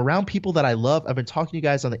 I'm around people that I love. I've been talking to you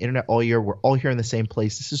guys on the internet all year. We're all here in the same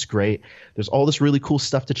place. This is great. There's all this really cool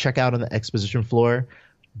stuff to check out on the exposition floor,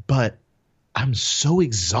 but I'm so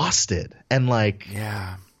exhausted. And like,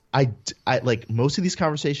 I like most of these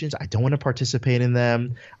conversations, I don't want to participate in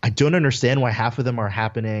them. I don't understand why half of them are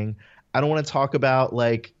happening. I don't want to talk about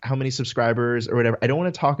like how many subscribers or whatever. I don't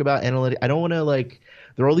want to talk about analytics. I don't want to like,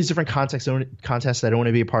 there are all these different contests that I don't want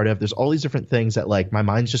to be a part of. There's all these different things that like my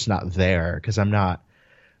mind's just not there because I'm not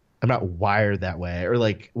wired that way or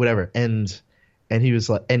like whatever. And he was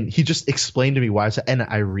like, and he just explained to me why. And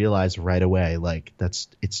I realized right away, like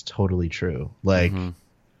it's totally true. Like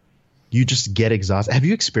you just get exhausted. Have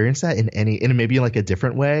you experienced that in maybe like a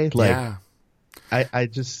different way? Like, I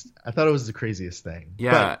thought it was the craziest thing.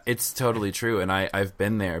 Yeah, it's totally true. And I've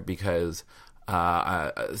been there because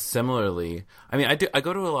similarly, I mean, I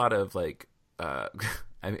go to a lot of like, I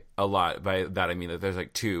mean, a lot by that, I mean that there's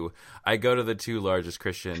like 2, I go to the 2 largest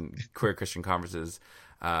queer Christian conferences,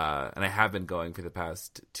 and I have been going for the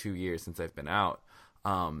past 2 years since I've been out.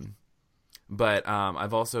 But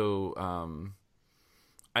I've also,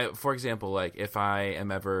 for example, like if I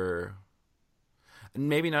am ever,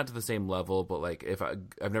 maybe not to the same level, but like if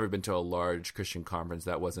I've never been to a large Christian conference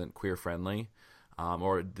that wasn't queer friendly,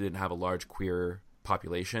 or didn't have a large queer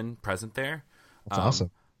population present there. That's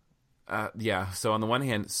awesome. So on the one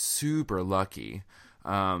hand, super lucky,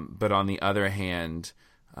 but on the other hand,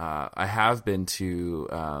 I have been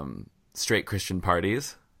to straight Christian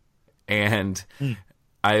parties, and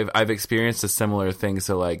I've experienced a similar thing.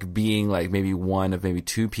 So like being like maybe one of maybe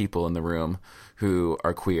 2 people in the room who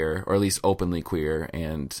are queer, or at least openly queer,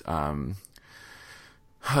 and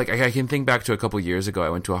like I can think back to a couple years ago. I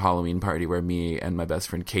went to a Halloween party where me and my best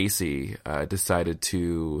friend Casey decided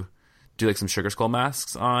to do like some sugar skull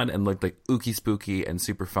masks on and looked like ooky spooky and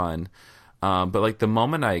super fun. But like the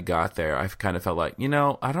moment I got there, I kind of felt like, you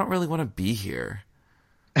know, I don't really want to be here.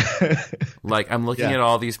 Like I'm looking at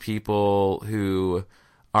all these people who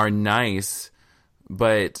are nice,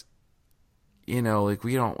 but you know, like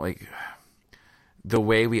we don't like the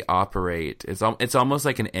way we operate. It's almost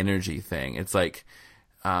like an energy thing. It's like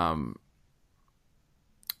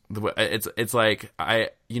it's like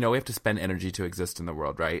we have to spend energy to exist in the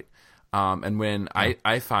world, right? And when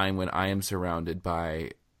I find when I am surrounded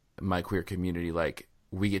by my queer community, like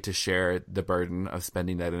we get to share the burden of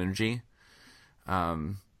spending that energy.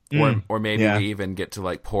 Or maybe we even get to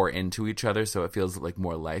like pour into each other, so it feels like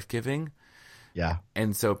more life-giving. Yeah.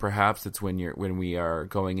 And so perhaps it's when we are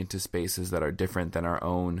going into spaces that are different than our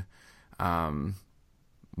own,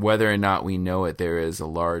 whether or not we know it, there is a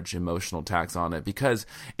large emotional tax on it, because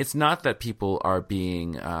it's not that people are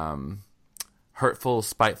being hurtful,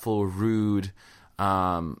 spiteful, rude,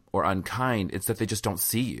 or unkind. It's that they just don't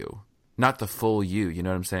see you, not the full you. You know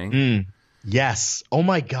what I'm saying? Yes. Oh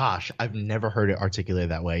my gosh, I've never heard it articulated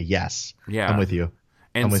that way. Yes. Yeah, I'm with you.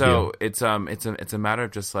 And so it's a matter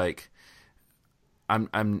of just like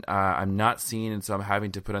I'm not seen, and so I'm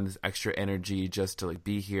having to put on this extra energy just to like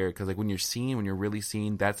be here, because like when you're really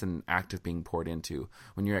seen, that's an act of being poured into.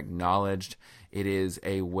 When you're acknowledged, it is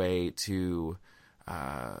a way to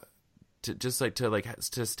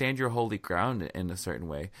stand your holy ground in a certain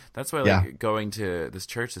way. That's why going to this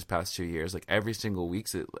church this past 2 years, like every single week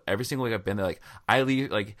I've been there, like I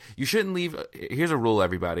leave, like you shouldn't leave. Here's a rule,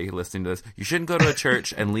 everybody listening to this: you shouldn't go to a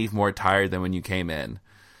church and leave more tired than when you came in.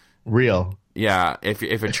 Real. Yeah, if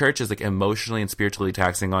a church is like emotionally and spiritually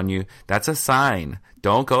taxing on you, that's a sign.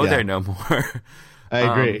 Don't go there no more. I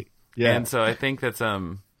agree. Yeah. And so I think that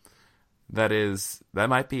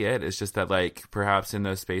might be it. It's just that like perhaps in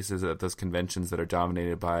those spaces, at those conventions that are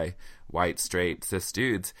dominated by white, straight, cis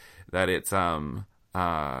dudes, that it's not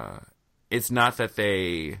that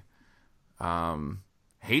they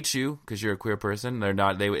hate you because you're a queer person. They're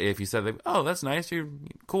not. If you said, "Oh, that's nice. You're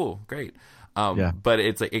cool, great." But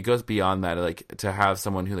it's like it goes beyond that, like to have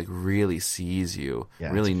someone who like really sees you,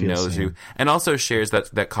 really knows you, and also shares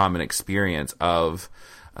that common experience of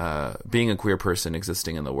being a queer person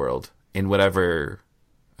existing in the world in whatever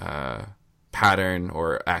pattern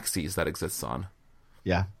or axes that exists on.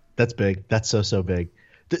 Yeah, that's big. That's so big,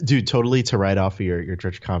 dude. Totally to write off of your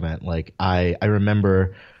church comment. Like I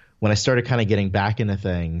remember when I started kind of getting back into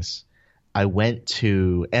things. I went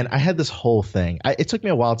to, and I had this whole thing. It took me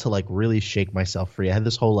a while to like really shake myself free. I had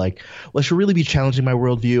this whole like, well, I should really be challenging my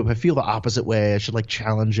worldview. If I feel the opposite way, I should like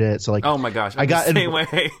challenge it. So like, oh my gosh, I got the same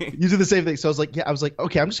way. You do the same thing. So I was like,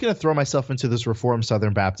 okay, I'm just gonna throw myself into this Reformed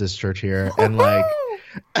Southern Baptist church here, and like,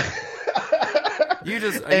 are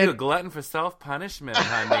you a glutton for self punishment,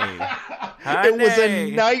 honey? It was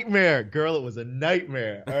a nightmare, girl. It was a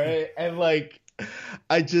nightmare. All right, and like,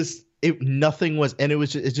 nothing was, and it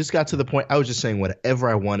just got to the point I was just saying whatever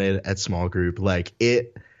I wanted at small group. Like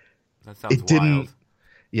it didn't wild.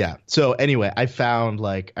 Yeah. So anyway, I found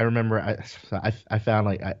like, I remember I found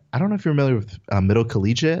like, I don't know if you're familiar with Middle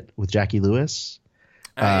Collegiate with Jackie Lewis.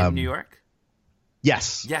 In New York?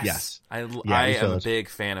 Yes. I am a big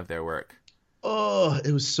fan of their work. Oh,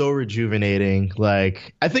 it was so rejuvenating.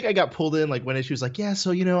 Like, I think I got pulled in like when she was like, yeah,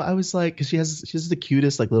 so I was like, because she has the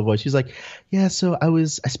cutest like little voice. She's like, yeah, so I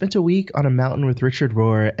spent a week on a mountain with Richard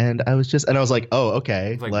Rohr, and I was like, oh,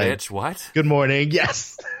 okay. Like, bitch, what? Good morning.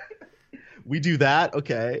 Yes. We do that.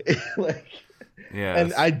 Okay. Like, yeah.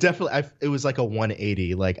 And it was like a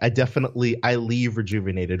 180. Like I leave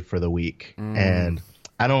rejuvenated for the week, and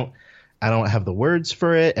I don't have the words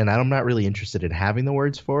for it, and I'm not really interested in having the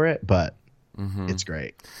words for it, but it's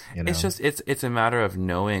great. It's just it's a matter of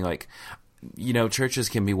knowing, like, churches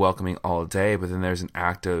can be welcoming all day, but then there's an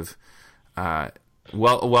act of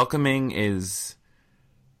welcoming is,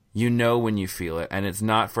 when you feel it, and it's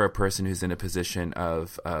not for a person who's in a position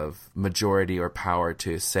of majority or power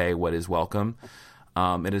to say what is welcome.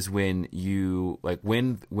 It is when you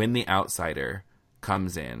when the outsider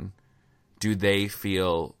comes in, do they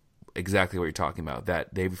feel exactly what you're talking about,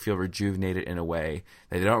 that they feel rejuvenated in a way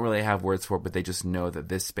that they don't really have words for, but they just know that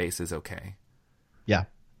this space is okay. Yeah.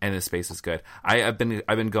 And this space is good. I've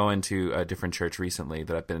been going to a different church recently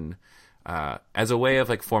that I've been as a way of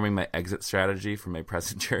like forming my exit strategy from my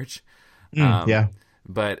present church. Yeah.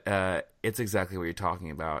 But it's exactly what you're talking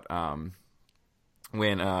about.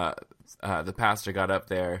 When the pastor got up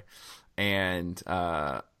there, and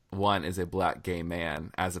one is a black gay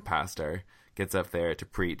man as a pastor, gets up there to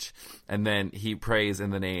preach, and then he prays in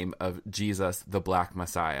the name of Jesus, the Black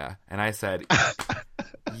Messiah. And I said,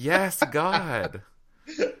 yes, God.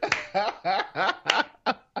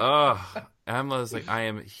 Oh, I'm like, I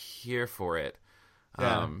am here for it.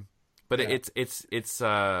 Yeah. But it's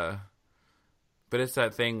that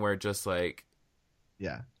thing where just like,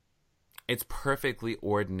 yeah, it's perfectly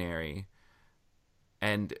ordinary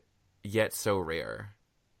and yet so rare.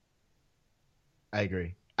 I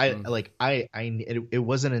agree. It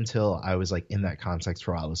wasn't until I was like in that context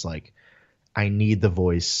where I was like, I need the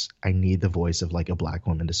voice of like a black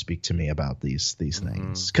woman to speak to me about these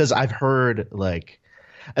things. Because I've heard like,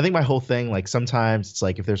 I think my whole thing, like sometimes it's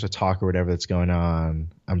like if there's a talk or whatever that's going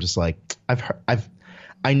on, I'm just like, I've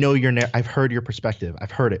heard your perspective.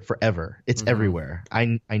 I've heard it forever. It's everywhere.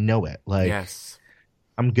 I know it. Like, yes,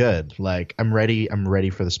 I'm good. Like I'm ready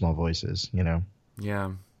for the small voices, you know?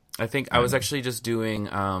 Yeah. I think I was actually just doing,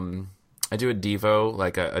 I do a Devo,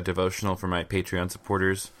 like a devotional for my Patreon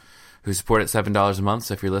supporters who support at $7 a month.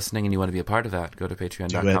 So if you're listening and you want to be a part of that, go to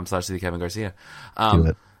patreon.com/TheKevinGarcia. Do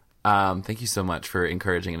it. Thank you so much for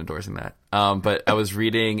encouraging and endorsing that. But I was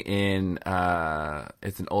reading in,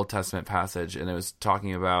 it's an Old Testament passage, and it was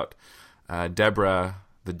talking about Deborah,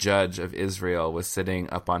 the judge of Israel, was sitting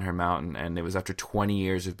up on her mountain, and it was after 20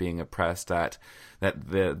 years of being oppressed that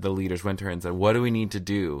the leaders went to her and said, what do we need to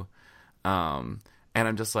do? And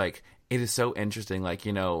I'm just like, it is so interesting. Like,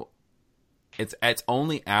 you know, it's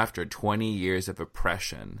only after 20 years of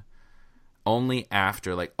oppression, only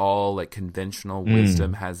after like all like conventional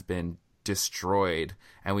wisdom has been destroyed,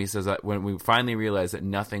 and we says that when we finally realize that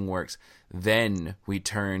nothing works, then we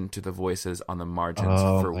turn to the voices on the margins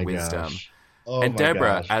for wisdom. Gosh. And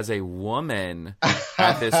Deborah, as a woman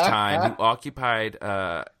at this time who occupied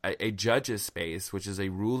a judge's space, which is a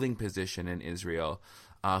ruling position in Israel,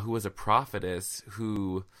 who was a prophetess,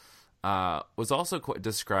 who was also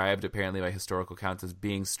described apparently by historical accounts as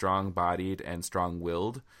being strong-bodied and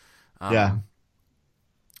strong-willed.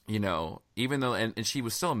 You know, even though, and she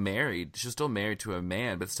was still married to a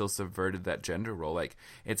man, but still subverted that gender role. Like,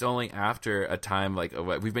 it's only after a time, like,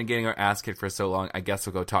 we've been getting our ass kicked for so long, I guess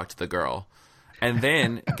we'll go talk to the girl. And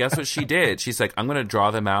then, guess what she did? She's like, I'm going to draw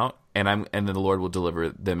them out, and then the Lord will deliver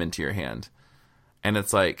them into your hand. And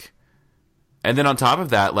it's like, and then on top of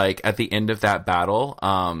that, like, at the end of that battle,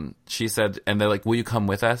 she said, and they're like, will you come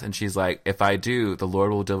with us? And she's like, if I do, the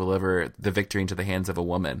Lord will deliver the victory into the hands of a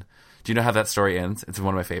woman. Do you know how that story ends? It's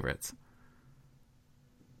one of my favorites.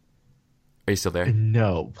 Are you still there?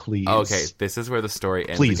 No, please. Okay, this is where the story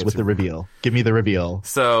ends. Please, with the reveal. Give me the reveal.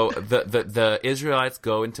 So the Israelites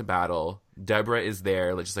go into battle. Deborah is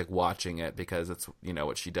there, just like watching it because it's, you know,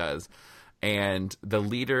 what she does. And the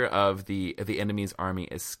leader of the enemy's army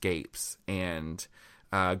escapes and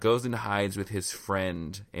goes and hides with his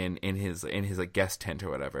friend in his like guest tent or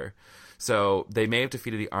whatever. So they may have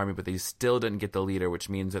defeated the army, but they still didn't get the leader, which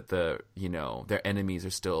means that their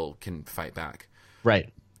enemies can fight back.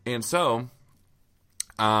 Right. And so,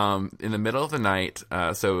 in the middle of the night,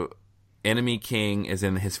 so enemy king is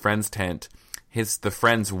in his friend's tent. The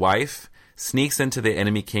friend's wife sneaks into the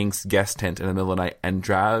enemy king's guest tent in the middle of the night and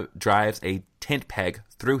drives a tent peg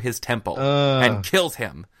through his temple and kills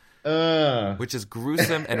him. Which is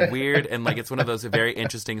gruesome and weird, and like it's one of those very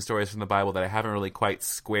interesting stories from the Bible that I haven't really quite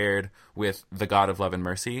squared with the God of love and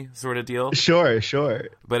mercy sort of deal. Sure.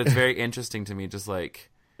 But it's very interesting to me, just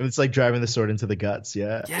like it's like driving the sword into the guts.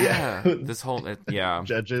 Yeah. This whole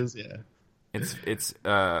Judges. Yeah. It's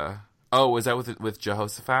was that with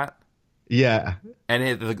Jehoshaphat? Yeah.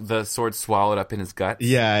 And the sword swallowed up in his guts.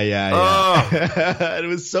 Yeah. Oh! It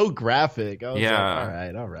was so graphic. I was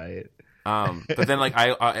like, all right. But then like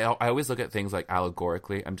I always look at things like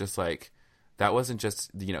allegorically. I'm just like, that wasn't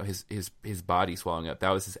just, you know, his body swallowing up.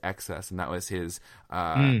 That was his excess, and that was his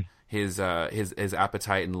appetite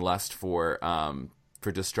and lust for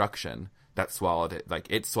destruction that swallowed it. Like,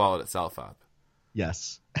 it swallowed itself up.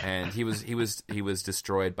 Yes. And he was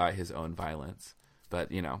destroyed by his own violence.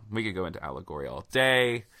 But, you know, we could go into allegory all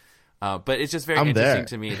day. But it's just very interesting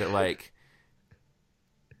to me that, like,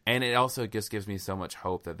 and it also just gives me so much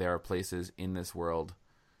hope that there are places in this world,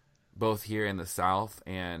 both here in the South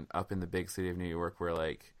and up in the big city of New York, where,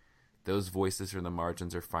 like, those voices from the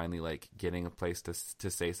margins are finally, like, getting a place to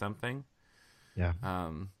say something. Yeah.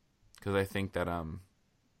 Because I think that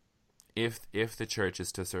if the church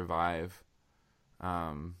is to survive,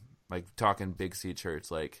 like, talking big C church,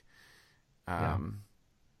 like, not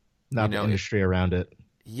the industry around it.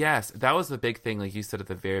 Yes, that was the big thing, like you said at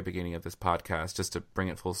the very beginning of this podcast, just to bring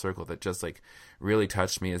it full circle, that just like really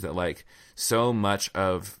touched me, is that like so much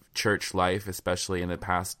of church life, especially in the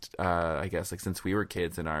past, I guess like since we were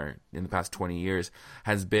kids in the past 20 years,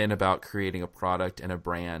 has been about creating a product and a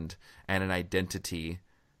brand and an identity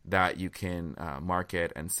that you can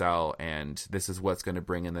market and sell, and this is what's going to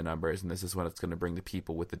bring in the numbers, and this is what it's going to bring the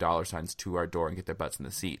people with the dollar signs to our door and get their butts in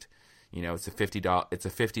the seat. You know, it's a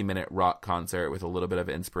 50-minute rock concert with a little bit of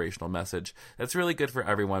an inspirational message that's really good for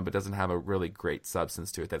everyone, but doesn't have a really great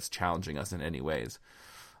substance to it that's challenging us in any ways.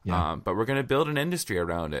 Yeah. But we're going to build an industry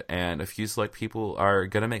around it, and a few select people are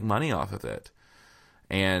going to make money off of it.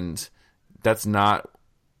 And that's not...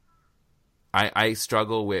 I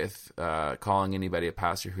struggle with calling anybody a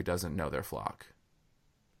pastor who doesn't know their flock.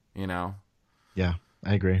 You know? Yeah,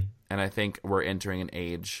 I agree. And I think we're entering an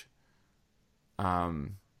age...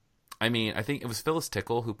 I mean, I think it was Phyllis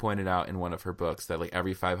Tickle who pointed out in one of her books that like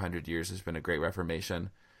every 500 years there's been a great Reformation,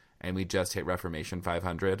 and we just hit Reformation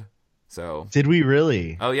 500. So did we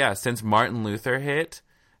really? Oh yeah, since Martin Luther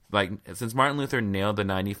since Martin Luther nailed the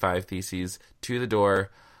 95 Theses to the door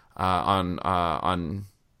on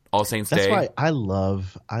All Saints Day. That's why I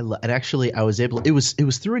love, and actually I was able. It was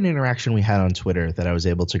through an interaction we had on Twitter that I was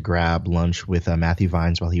able to grab lunch with Matthew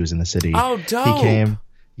Vines while he was in the city. Oh, dope! He came.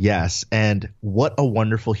 Yes, and what a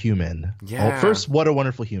wonderful human. Yeah. First, what a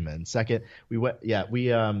wonderful human. Second, we went. Yeah,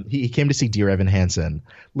 he came to see Dear Evan Hansen.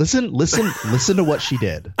 Listen to what she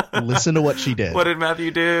did. Listen to what she did. What did Matthew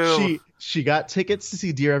do? She got tickets to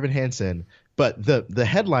see Dear Evan Hansen, but the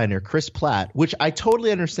headliner Chris Platt, which I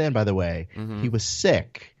totally understand, by the way, he was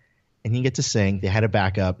sick and he didn't get to sing. They had a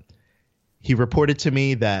backup. He reported to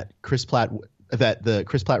me that the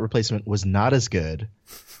Chris Platt replacement was not as good.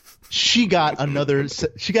 She got another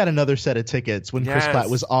set of tickets when Chris Platt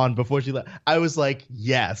was on before she left. I was like,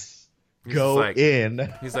 yes, go in.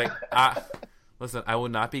 He's like, listen, I will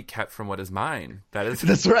not be kept from what is mine.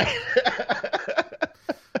 That's right.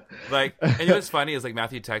 Like, and you know what's funny is like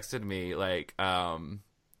Matthew texted me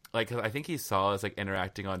cause I think he saw us like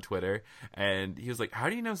interacting on Twitter, and he was like, how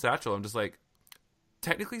do you know Satchell? I'm just like,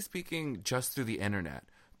 technically speaking, just through the internet,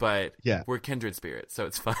 but we're kindred spirits, so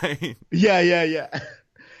it's fine. Yeah.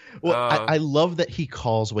 Well, I love that he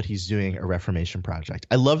calls what he's doing a Reformation project.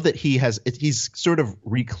 I love that he's sort of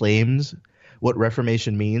reclaimed what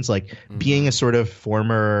Reformation means, like being a sort of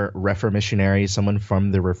former Reformissionary, someone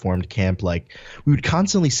from the Reformed camp. Like, we would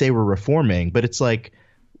constantly say we're reforming, but it's like,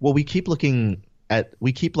 well, we keep like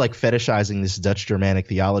fetishizing this Dutch Germanic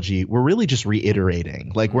theology. We're really just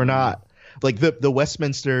reiterating. Like, we're not. Like the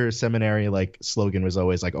Westminster Seminary like slogan was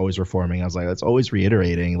always like always reforming. I was like, that's always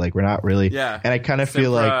reiterating. Like, we're not really. Yeah. And I kind of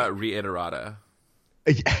feel like reiterata.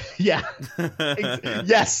 Yeah.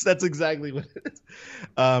 Yes, that's exactly what it is.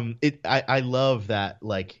 I love that.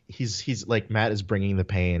 Like he's like Matt is bringing the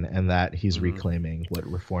pain, and that he's reclaiming what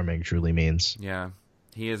reforming truly means. Yeah,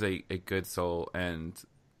 he is a good soul, and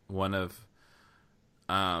one of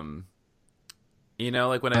you know,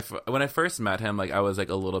 like when I first met him, like I was like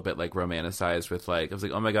a little bit like romanticized with like, I was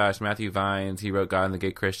like, oh my gosh, Matthew Vines, he wrote God and the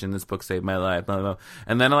Gay Christian, this book saved my life, blah, blah, blah.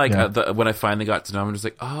 And then like when I finally got to know him, I'm just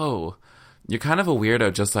like, oh, you're kind of a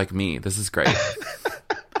weirdo just like me. This is great.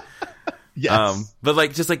 Yes. But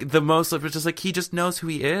like just like the most of it, just like he just knows who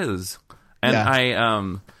he is,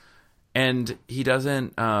 and and he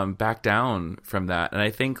doesn't back down from that. And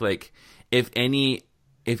I think like if any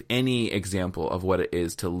example of what it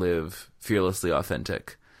is to live fearlessly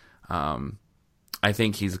authentic, I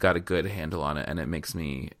think he's got a good handle on it, and it makes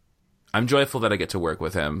I'm joyful that I get to work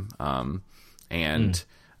with him, and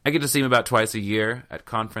I get to see him about twice a year at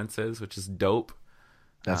conferences, which is dope.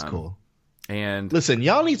 That's cool. And listen,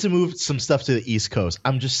 y'all need to move some stuff to the East Coast.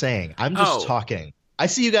 I'm just saying. I'm just talking. I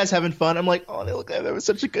see you guys having fun. I'm like, oh, look, that was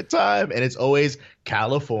such a good time, and it's always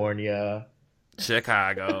California.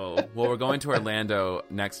 Chicago. Well, we're going to Orlando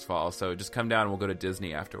next fall, so just come down and we'll go to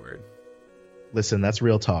Disney afterward. Listen, that's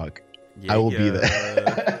real talk. Yeah, I will be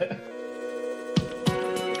there.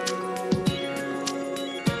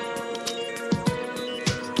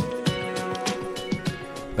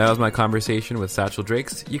 That was my conversation with Satchell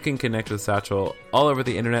Drakes. You can connect with Satchell all over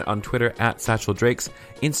the internet on Twitter at Satchell Drakes,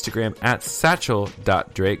 Instagram at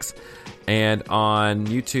satchel.drakes, and on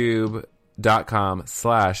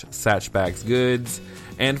youtube.com/satchbagsgoods,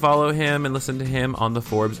 and follow him and listen to him on the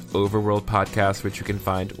Forbes Overworld podcast, which you can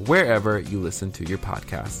find wherever you listen to your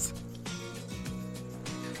podcasts.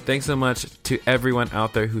 Thanks so much to everyone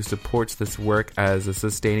out there who supports this work as a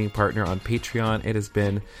sustaining partner on Patreon. It has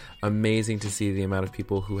been amazing to see the amount of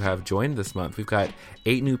people who have joined this month. We've got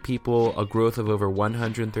 8 new people, a growth of over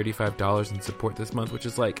 $135 in support this month, which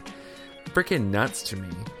is like freaking nuts to me.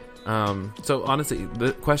 So honestly,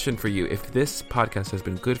 the question for you, if this podcast has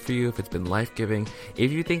been good for you, if it's been life-giving,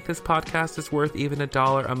 if you think this podcast is worth even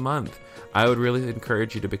 $1 a month, I would really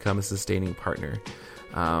encourage you to become a sustaining partner.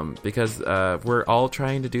 Because we're all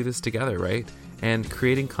trying to do this together, right? And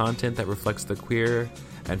creating content that reflects the queer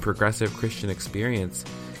and progressive Christian experience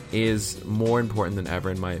is more important than ever,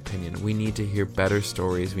 in my opinion. We need to hear better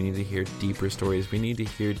stories. We need to hear deeper stories. We need to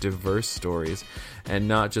hear diverse stories, and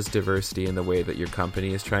not just diversity in the way that your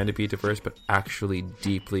company is trying to be diverse, but actually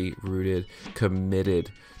deeply rooted,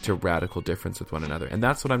 committed to radical difference with one another. And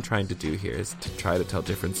that's what I'm trying to do here, is to try to tell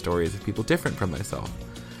different stories of people different from myself.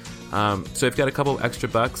 So if you've got a couple extra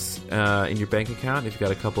bucks in your bank account, if you've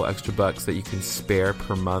got a couple extra bucks that you can spare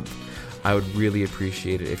per month, I would really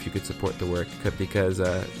appreciate it if you could support the work, because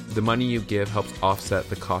the money you give helps offset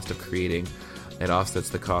the cost of creating. It offsets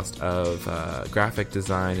the cost of graphic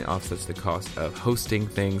design. It offsets the cost of hosting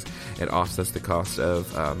things. It offsets the cost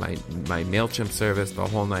of my MailChimp service, the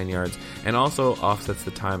whole 9 yards, and also offsets the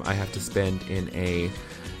time I have to spend in a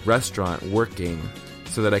restaurant working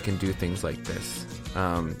so that I can do things like this.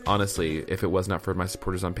 Honestly, if it was not for my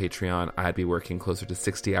supporters on Patreon, I'd be working closer to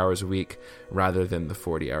 60 hours a week rather than the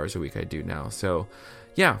 40 hours a week I do now. So,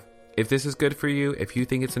 yeah. If this is good for you, if you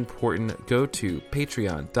think it's important, go to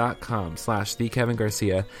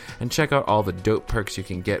patreon.com/TheKevinGarcia and check out all the dope perks you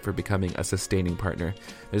can get for becoming a sustaining partner.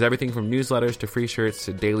 There's everything from newsletters to free shirts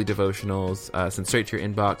to daily devotionals sent straight to your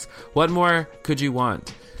inbox. What more could you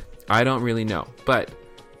want? I don't really know. But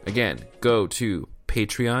again, go to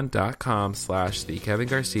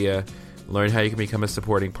patreon.com/TheKevinGarcia, learn how you can become a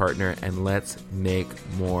supporting partner, and let's make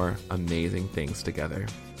more amazing things together.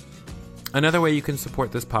 Another way you can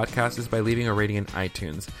support this podcast is by leaving a rating in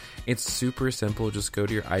iTunes. It's super simple. Just go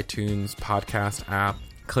to your iTunes podcast app,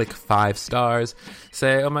 click 5 stars,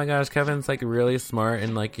 say, oh my gosh, Kevin's like really smart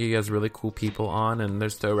and like he has really cool people on and they're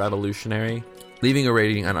so revolutionary. Leaving a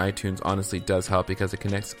rating on iTunes honestly does help because it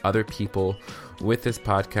connects other people with this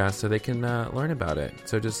podcast so they can learn about it.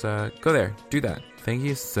 So just go there, do that. Thank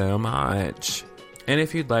you so much. And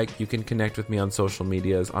if you'd like, you can connect with me on social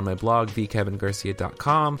medias, on my blog,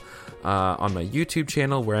 thekevingarcia.com, on my YouTube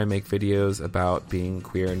channel where I make videos about being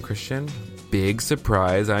queer and Christian. Big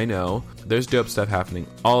surprise, I know. There's dope stuff happening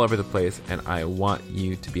all over the place, and I want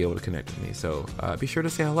you to be able to connect with me. So be sure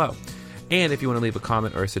to say hello. And if you want to leave a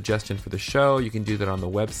comment or a suggestion for the show, you can do that on the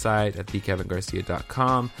website at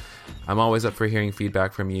thekevingarcia.com. I'm always up for hearing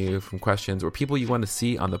feedback from you, from questions, or people you want to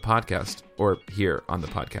see on the podcast, or hear on the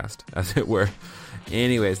podcast, as it were.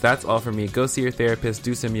 Anyways, that's all for me. Go see your therapist,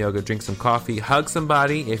 do some yoga, drink some coffee, hug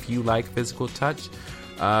somebody if you like physical touch.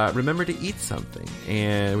 Remember to eat something,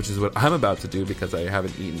 and which is what I'm about to do because I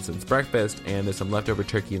haven't eaten since breakfast, and there's some leftover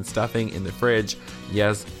turkey and stuffing in the fridge.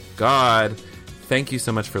 Yes, God. Thank you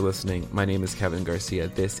so much for listening. My name is Kevin Garcia.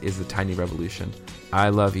 This is The Tiny Revolution. I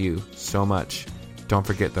love you so much. Don't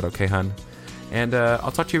forget that, okay, hun? And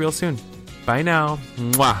I'll talk to you real soon. Bye now.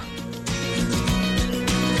 Mwah.